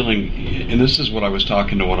get the feeling, and this is what I was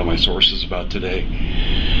talking to one of my sources about today,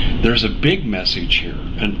 there's a big message here,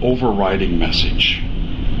 an overriding message.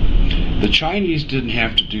 The Chinese didn't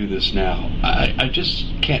have to do this now. I just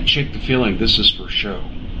can't shake the feeling this is for show.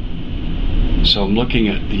 So I'm looking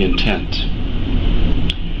at the intent.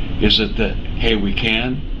 Is it that, hey, we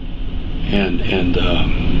can, and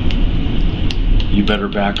you better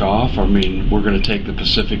back off? I mean, we're going to take the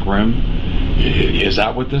Pacific Rim. Is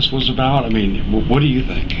that what this was about? I mean, what do you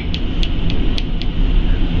think?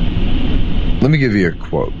 Let me give you a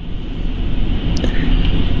quote.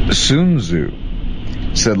 Sun Tzu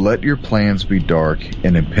said, "Let your plans be dark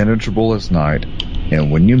and impenetrable as night,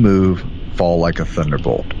 and when you move, fall like a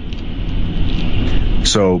thunderbolt."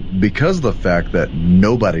 So, because of the fact that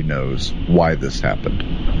nobody knows why this happened,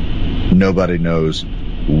 nobody knows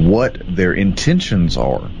what their intentions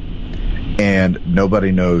are, and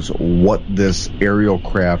nobody knows what this aerial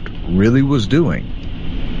craft really was doing,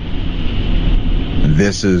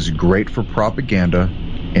 this is great for propaganda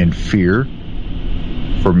and fear,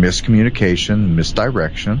 for miscommunication,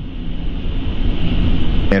 misdirection,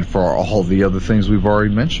 and for all the other things we've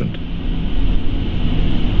already mentioned.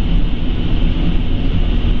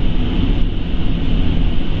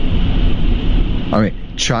 I mean,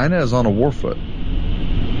 China is on a war foot.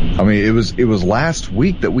 I mean, it was last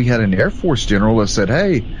week that we had an Air Force general that said,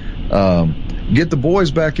 "Hey, get the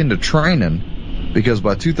boys back into training, because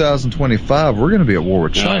by 2025 we're going to be at war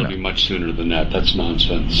with China." It'll be much sooner than that. That's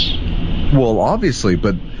nonsense. Well, obviously,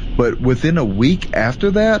 but within a week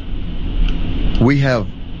after that, we have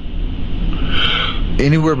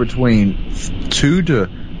anywhere between 2 to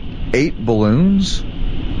 8 balloons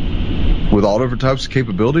with all different types of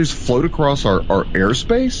capabilities float across our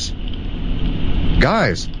airspace.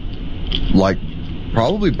 Guys, like,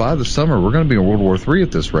 probably by the summer, we're going to be in World War III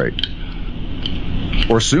at this rate.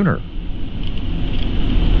 Or sooner.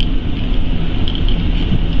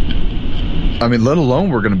 I mean, let alone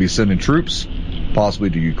we're going to be sending troops,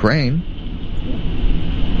 possibly to Ukraine.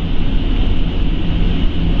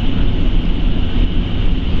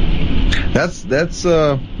 That's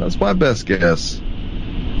my best guess.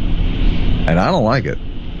 And I don't like it.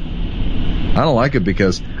 I don't like it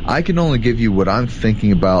because I can only give you what I'm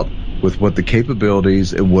thinking about with what the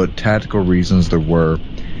capabilities and what tactical reasons there were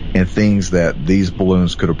and things that these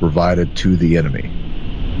balloons could have provided to the enemy.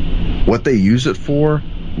 What they use it for,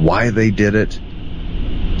 why they did it,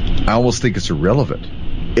 I almost think it's irrelevant.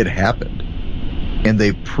 It happened. And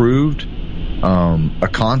they proved a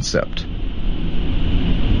concept.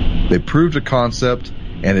 They proved a concept,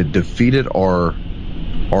 and it defeated our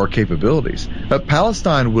capabilities.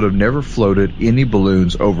 Palestine would have never floated any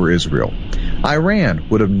balloons over Israel. Iran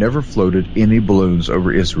would have never floated any balloons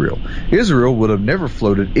over Israel. Israel would have never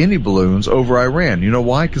floated any balloons over Iran. You know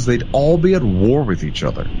why? Because they'd all be at war with each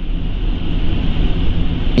other.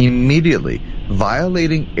 Immediately,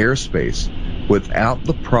 violating airspace without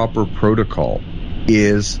the proper protocol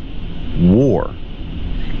is war.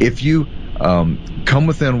 If you come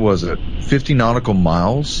within, 50 nautical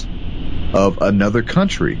miles of another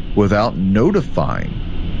country without notifying,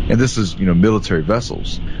 and this is, military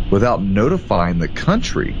vessels, without notifying the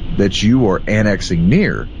country that you are annexing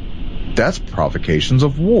near, that's provocations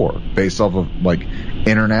of war based off of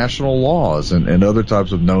international laws and other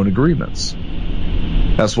types of known agreements.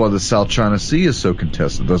 That's why the South China Sea is so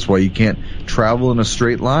contested. That's why you can't travel in a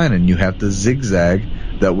straight line and you have to zigzag.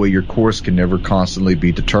 That way your course can never constantly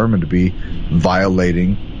be determined to be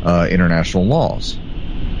violating international laws.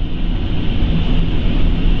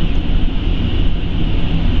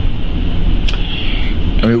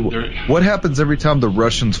 I mean, what happens every time the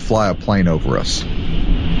Russians fly a plane over us?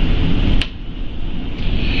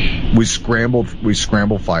 We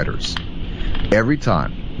scramble fighters. Every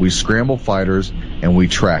time we scramble fighters and we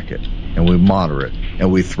track it and we monitor it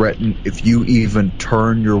and we threaten, if you even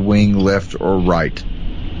turn your wing left or right,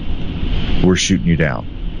 we're shooting you down.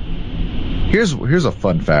 Here's a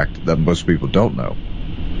fun fact that most people don't know.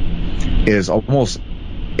 Is almost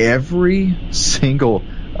every single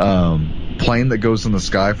plane that goes in the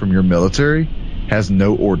sky from your military has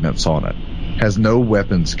no ordnance on it, has no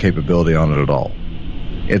weapons capability on it at all.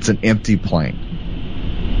 It's an empty plane.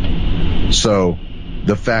 So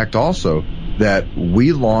the fact also that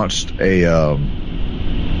we launched a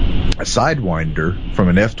Sidewinder from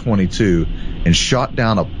an F-22 and shot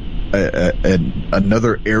down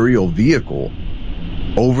another aerial vehicle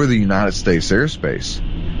over the United States airspace,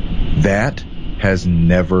 that has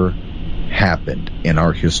never happened in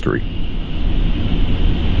our history.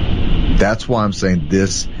 That's why I'm saying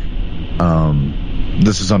this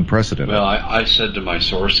This is unprecedented. Well, I said to my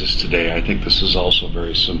sources today, I think this is also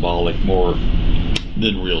very symbolic, more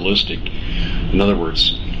than realistic. In other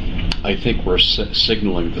words, I think we're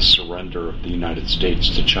signaling the surrender of the United States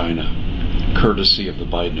to China, courtesy of the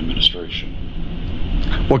Biden administration.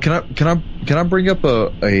 Well, can I bring up a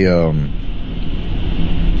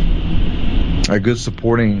good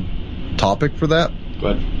supporting topic for that? Go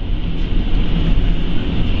ahead.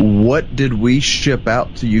 What did we ship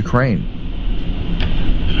out to Ukraine?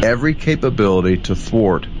 Every capability to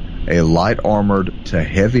thwart a light armored to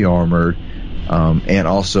heavy armored and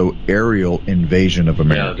also aerial invasion of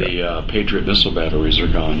America. Yeah, the Patriot missile batteries are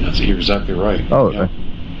gone. You're exactly right. Oh, yeah.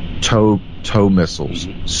 Tow missiles,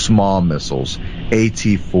 small missiles,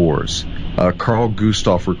 AT-4s, Carl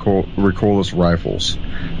Gustav recoilless rifles.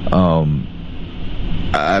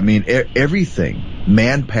 I mean, everything.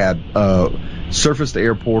 Manpad,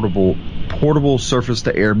 surface-to-air portable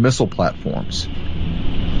surface-to-air missile platforms.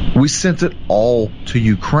 We sent it all to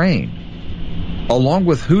Ukraine, along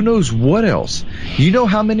with who knows what else. You know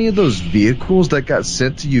how many of those vehicles that got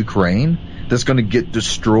sent to Ukraine that's going to get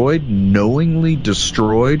destroyed, knowingly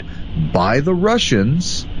destroyed by the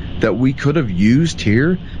Russians, that we could have used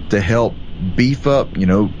here to help beef up,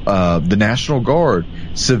 the National Guard,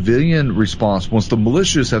 civilian response once the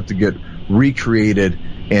militias have to get recreated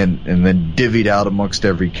and then divvied out amongst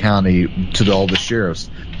every county to all the sheriffs.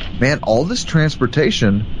 Man, all this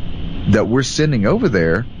transportation that we're sending over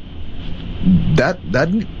there,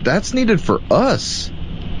 that's needed for us.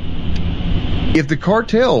 If the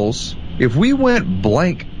cartels, if we went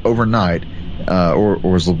blank overnight,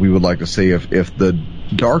 or as we would like to say, if the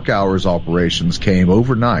dark hours operations came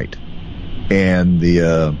overnight, and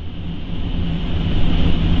the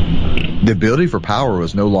ability for power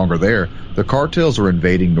was no longer there, the cartels are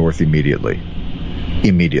invading north immediately.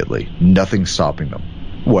 Nothing stopping them.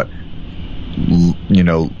 What?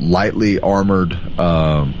 Lightly armored,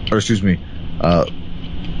 law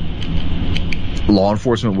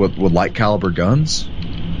enforcement with light caliber guns.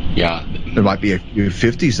 Yeah. There might be a few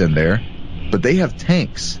 50s in there, but they have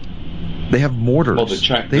tanks. They have mortars. Well, the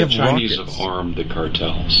Chinese rockets. have armed the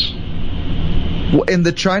cartels. Well, and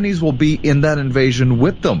the Chinese will be in that invasion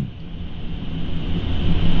with them.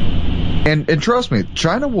 And trust me,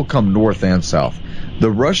 China will come north and south.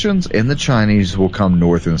 The Russians and the Chinese will come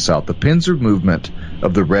north and south. The pincer movement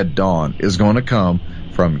of the Red Dawn is going to come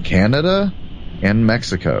from Canada and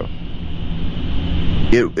Mexico.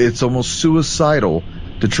 It's almost suicidal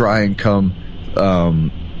to try and come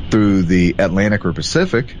through the Atlantic or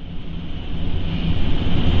Pacific.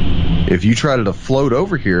 If you try to float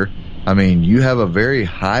over here, I mean, you have a very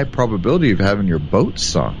high probability of having your boat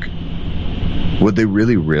sunk. Would they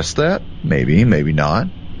really risk that? Maybe, maybe not.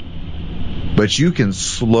 But you can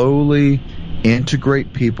slowly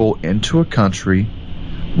integrate people into a country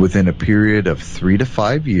within a period of 3 to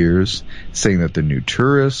 5 years, saying that they're new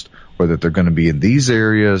tourists or that they're going to be in these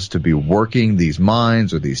areas to be working these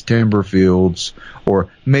mines or these timber fields, or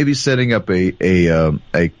maybe setting up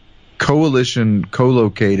a coalition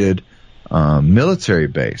co-located military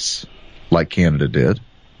base like Canada did.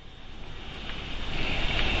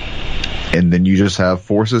 And then you just have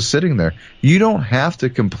forces sitting there. You don't have to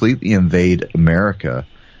completely invade America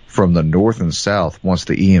from the north and south once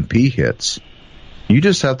the EMP hits. You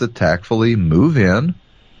just have to tactfully move in,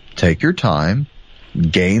 take your time,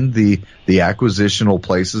 gain the acquisitional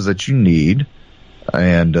places that you need,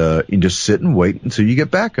 and just sit and wait until you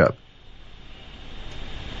get back up.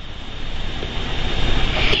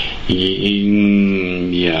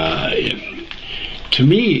 Yeah. To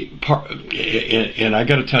me, and I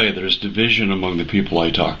got to tell you, there's division among the people I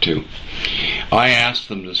talk to. I asked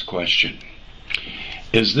them this question: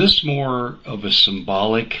 is this more of a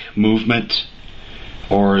symbolic movement,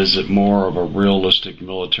 or is it more of a realistic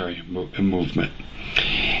military movement?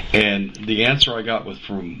 And the answer I got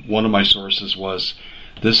from one of my sources was,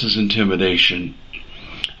 this is intimidation.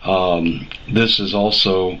 This is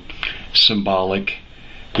also symbolic,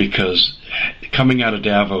 because coming out of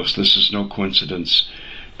Davos, this is no coincidence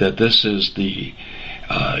that this is the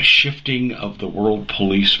shifting of the world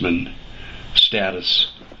policeman status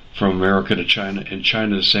from America to China, and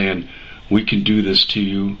China is saying, we can do this to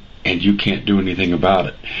you and you can't do anything about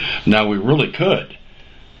it. Now, we really could,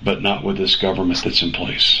 but not with this government that's in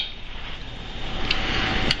place.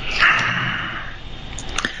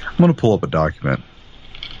 I'm going to pull up a document,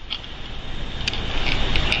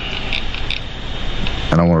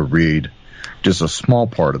 and I want to read just a small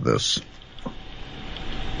part of this,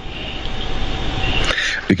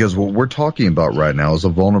 because what we're talking about right now is a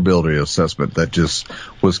vulnerability assessment that just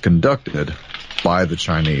was conducted by the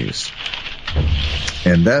Chinese.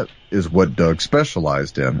 And that is what Doug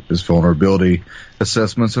specialized in, is vulnerability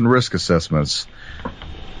assessments and risk assessments.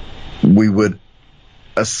 We would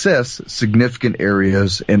assess significant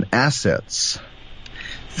areas and assets,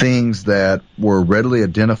 things that were readily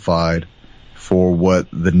identified for what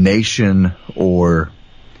the nation or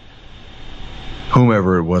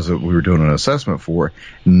whomever it was that we were doing an assessment for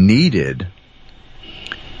needed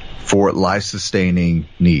for life-sustaining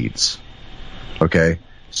needs. Okay?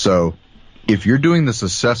 So if you're doing this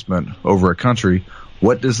assessment over a country,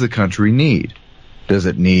 what does the country need? Does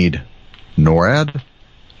it need NORAD?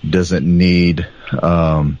 Does it need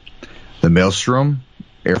the Maelstrom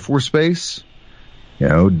Air Force Base? You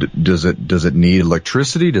know, does it need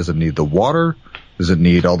electricity? Does it need the water? Does it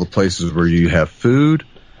need all the places where you have food?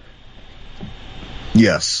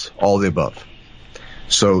 Yes, all the above.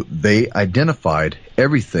 So they identified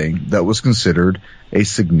everything that was considered a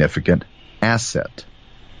significant asset.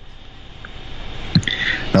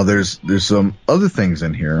 Now there's some other things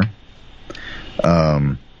in here.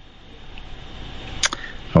 How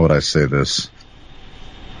would I say this?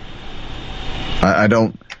 I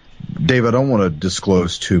don't want to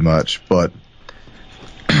disclose too much, but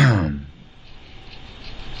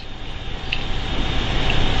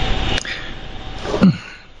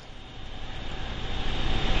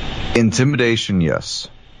intimidation, yes.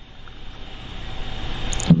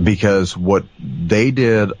 Because what they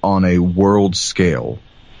did on a world scale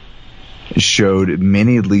showed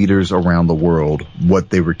many leaders around the world what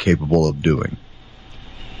they were capable of doing.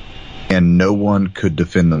 And no one could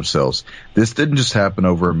defend themselves. This didn't just happen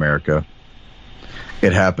over America.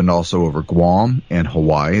 It happened also over Guam and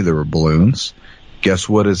Hawaii. There were balloons. Guess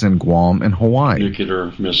what is in Guam and Hawaii?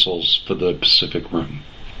 Nuclear missiles for the Pacific Rim.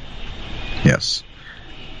 Yes.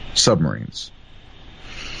 Submarines.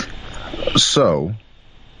 So,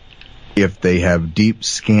 if they have deep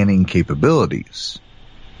scanning capabilities,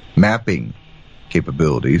 mapping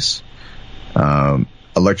capabilities,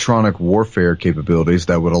 electronic warfare capabilities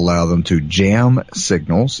that would allow them to jam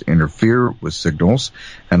signals, interfere with signals,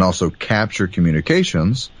 and also capture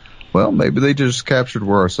communications, well, maybe they just captured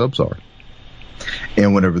where our subs are.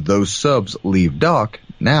 And whenever those subs leave dock,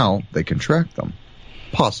 now they can track them.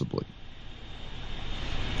 Possibly.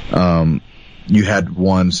 You had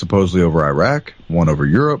one supposedly over Iraq, one over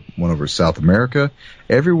Europe, one over South America.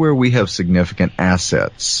 Everywhere we have significant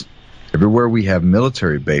assets, everywhere we have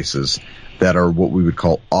military bases that are what we would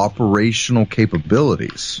call operational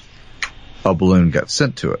capabilities, a balloon got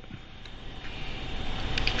sent to it.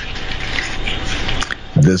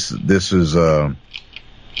 This is, to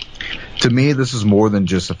me, this is more than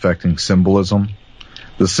just affecting symbolism.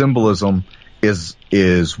 The symbolism is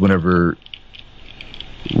whenever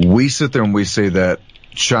we sit there and we say that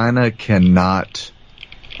China cannot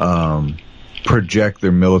project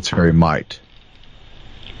their military might.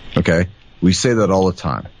 Okay? We say that all the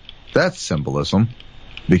time. That's symbolism,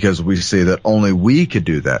 because we say that only we could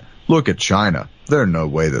do that. Look at China. There's no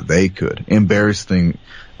way that they could. Embarrassing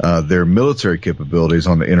their military capabilities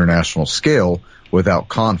on the international scale without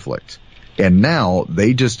conflict. And now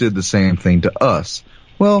they just did the same thing to us.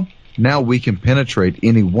 Well, now we can penetrate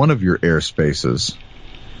any one of your airspaces,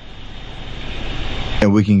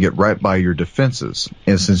 and we can get right by your defenses.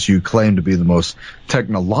 And since you claim to be the most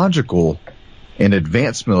technological and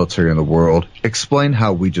advanced military in the world, explain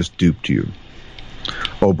how we just duped you.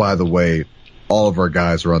 Oh, by the way, all of our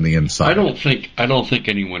guys are on the inside. I don't think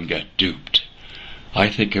anyone got duped. I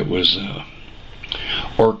think it was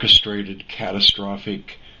orchestrated,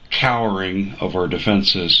 catastrophic cowering of our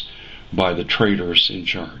defenses by the traitors in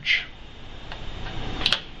charge.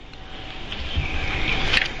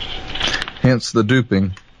 Hence the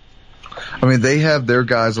duping. I mean, they have their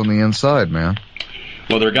guys on the inside, man.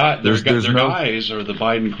 Well, their guys are the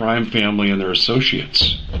Biden crime family and their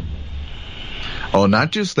associates. Oh,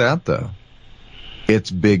 not just that, though.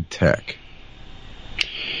 It's big tech.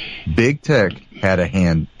 Big tech had a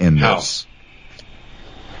hand in this.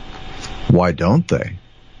 Why don't they?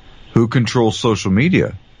 Who controls social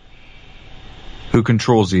media? Who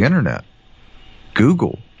controls the internet?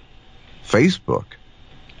 Google, Facebook.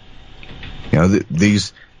 You know,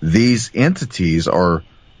 these entities are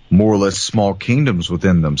more or less small kingdoms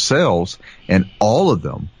within themselves, and all of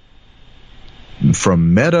them,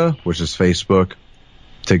 from Meta, which is Facebook,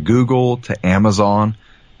 to Google, to Amazon,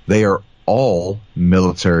 they are all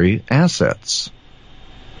military assets.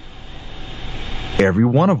 Every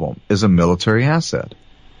one of them is a military asset.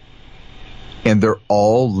 And they're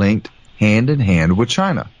all linked hand in hand with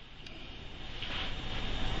China.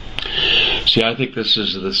 See, I think this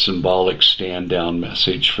is the symbolic stand-down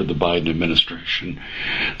message for the Biden administration.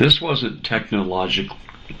 This wasn't technologically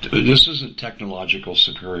This isn't technological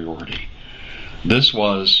superiority. This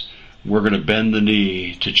was, we're going to bend the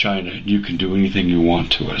knee to China. You can do anything you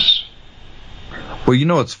want to us. Well, you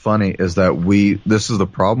know what's funny is that this is the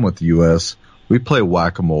problem with the U.S. We play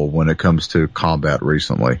whack-a-mole when it comes to combat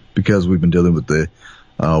recently because we've been dealing with the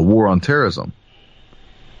war on terrorism.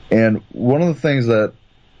 And one of the things that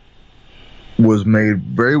was made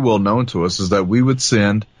very well known to us is that we would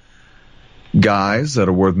send guys that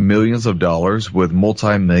are worth millions of dollars with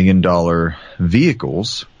multi-million-dollar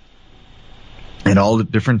vehicles and all the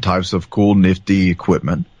different types of cool, nifty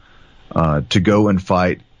equipment to go and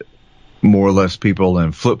fight more or less people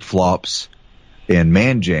in flip-flops and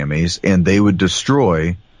man jammies, and they would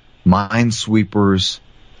destroy minesweepers,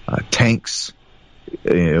 tanks,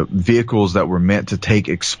 vehicles that were meant to take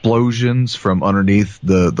explosions from underneath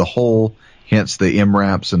the hole, hence the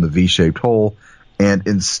MRAPs and the V-shaped hole. And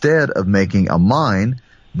instead of making a mine,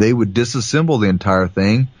 they would disassemble the entire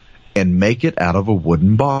thing and make it out of a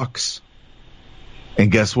wooden box.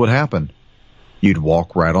 And guess what happened? You'd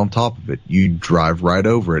walk right on top of it. You'd drive right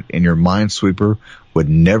over it, and your minesweeper would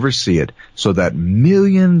never see it. So that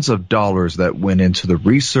millions of dollars that went into the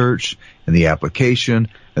research and the application,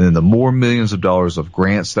 and then the more millions of dollars of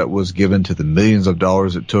grants that was given to the millions of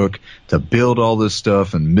dollars it took to build all this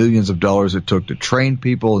stuff, and millions of dollars it took to train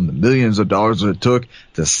people, and the millions of dollars it took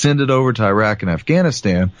to send it over to Iraq and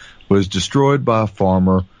Afghanistan, was destroyed by a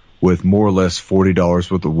farmer with more or less $40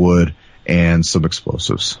 worth of wood and some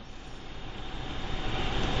explosives.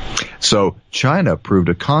 So China proved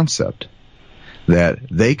a concept that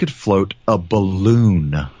they could float a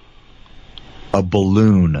balloon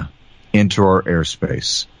into our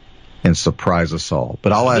airspace and surprise us all.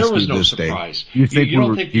 But I'll ask you this, Dave. You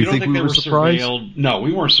don't think they were surveilled? No,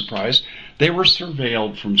 we weren't surprised. They were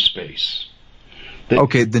surveilled from space.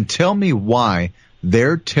 Okay, then tell me why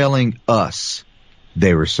they're telling us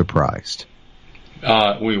they were surprised.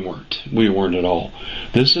 We weren't. We weren't at all.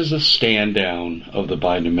 This is a stand down of the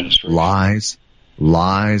Biden administration.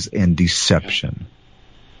 Lies, and deception.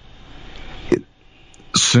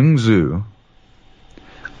 Sun Tzu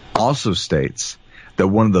also states that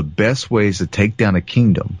one of the best ways to take down a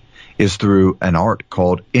kingdom is through an art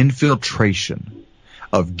called infiltration,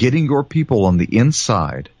 of getting your people on the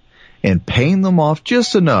inside and paying them off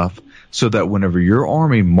just enough so that whenever your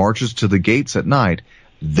army marches to the gates at night,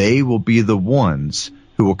 they will be the ones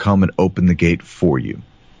who will come and open the gate for you.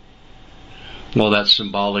 Well, that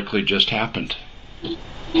symbolically just happened.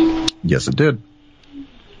 Yes, it did.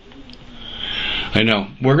 I know.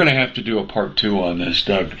 We're going to have to do a part 2 on this,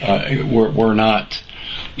 Doug. We're not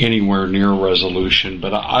anywhere near resolution,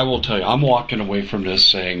 but I will tell you, I'm walking away from this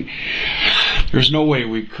saying there's no way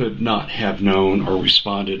we could not have known or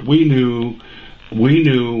responded. We knew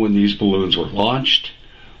when these balloons were launched.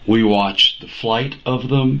 We watched the flight of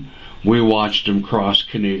them. We watched them cross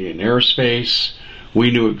Canadian airspace. We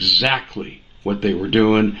knew exactly what they were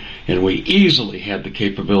doing, and we easily had the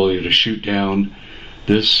capability to shoot down.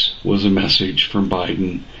 This was a message from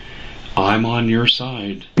Biden. I'm on your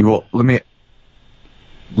side. Well, let me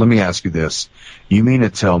ask you this. You mean to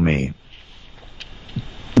tell me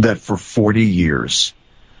that for 40 years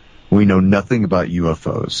we know nothing about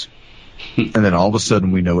UFOs? And then all of a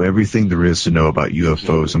sudden we know everything there is to know about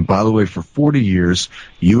UFOs. And by the way, for 40 years,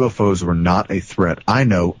 UFOs were not a threat. I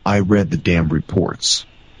know. I read the damn reports.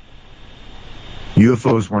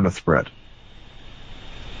 UFOs weren't a threat.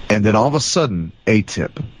 And then all of a sudden,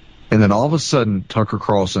 ATIP. And then all of a sudden, Tucker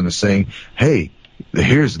Carlson is saying, hey,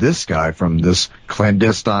 here's this guy from this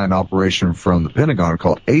clandestine operation from the Pentagon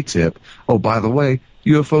called ATIP. Oh, by the way,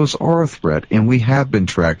 UFOs are a threat, and we have been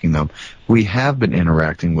tracking them. We have been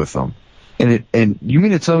interacting with them. And you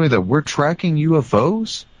mean to tell me that we're tracking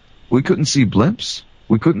UFOs? We couldn't see blimps?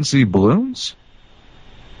 We couldn't see balloons?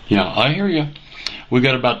 Yeah, I hear you. We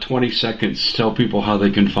got about 20 seconds. Tell people how they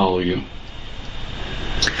can follow you.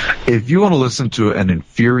 If you want to listen to an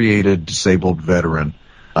infuriated disabled veteran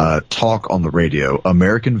talk on the radio,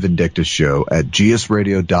 American Vindicta Show at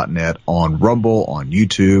gsradio.net, on Rumble, on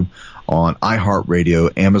YouTube, on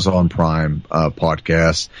iHeartRadio, Amazon Prime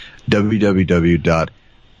podcast,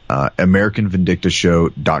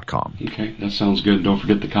 www.americanvindictashow.com. Okay, that sounds good. Don't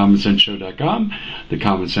forget thecommonsenseshow.com,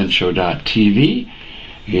 thecommonsenseshow.tv,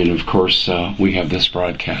 and of course we have this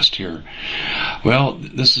broadcast here. Well,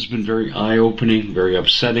 this has been very eye-opening, very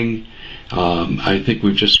upsetting. I think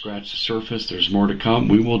we've just scratched the surface. There's more to come.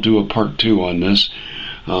 We will do a part 2 on this.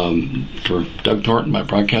 For Doug Thornton, my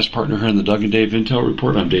broadcast partner here in the Doug and Dave Intel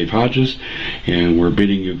Report, I'm Dave Hodges, and we're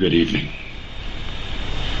bidding you good evening.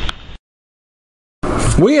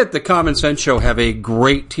 We at the Common Sense Show have a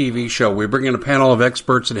great TV show. We bring in a panel of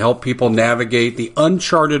experts and help people navigate the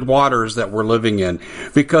uncharted waters that we're living in.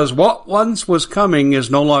 Because what once was coming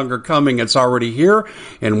is no longer coming. It's already here,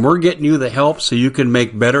 and we're getting you the help so you can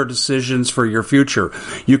make better decisions for your future.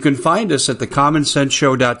 You can find us at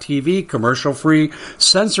thecommonsenseshow.tv, commercial-free,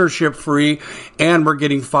 censorship-free, and we're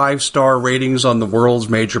getting 5-star ratings on the world's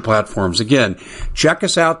major platforms. Again, check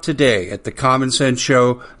us out today at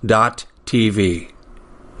thecommonsenseshow.tv.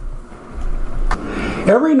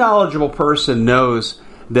 Every knowledgeable person knows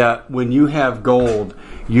that when you have gold,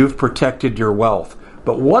 you've protected your wealth.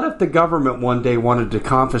 But what if the government one day wanted to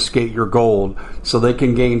confiscate your gold so they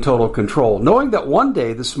can gain total control, knowing that one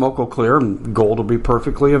day the smoke will clear and gold will be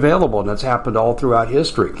perfectly available, and that's happened all throughout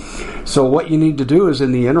history. So what you need to do is,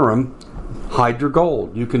 in the interim, hide your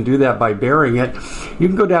gold. You can do that by burying it. You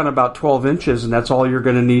can go down about 12 inches, and that's all you're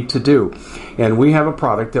going to need to do. And we have a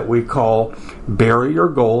product that we call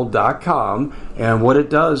buryyourgold.com, and what it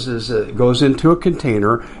does is it goes into a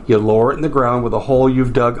container. You lower it in the ground with a hole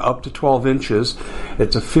you've dug up to 12 inches.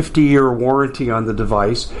 It's a 50-year warranty on the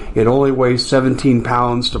device. It only weighs 17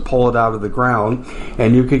 pounds to pull it out of the ground,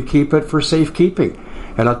 and you can keep it for safekeeping.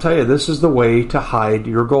 And I'll tell you, this is the way to hide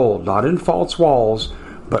your gold, not in false walls,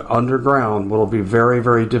 but underground, will be very,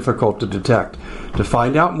 very difficult to detect. To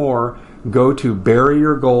find out more, go to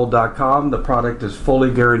buryyourgold.com. The product is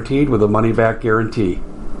fully guaranteed with a money-back guarantee.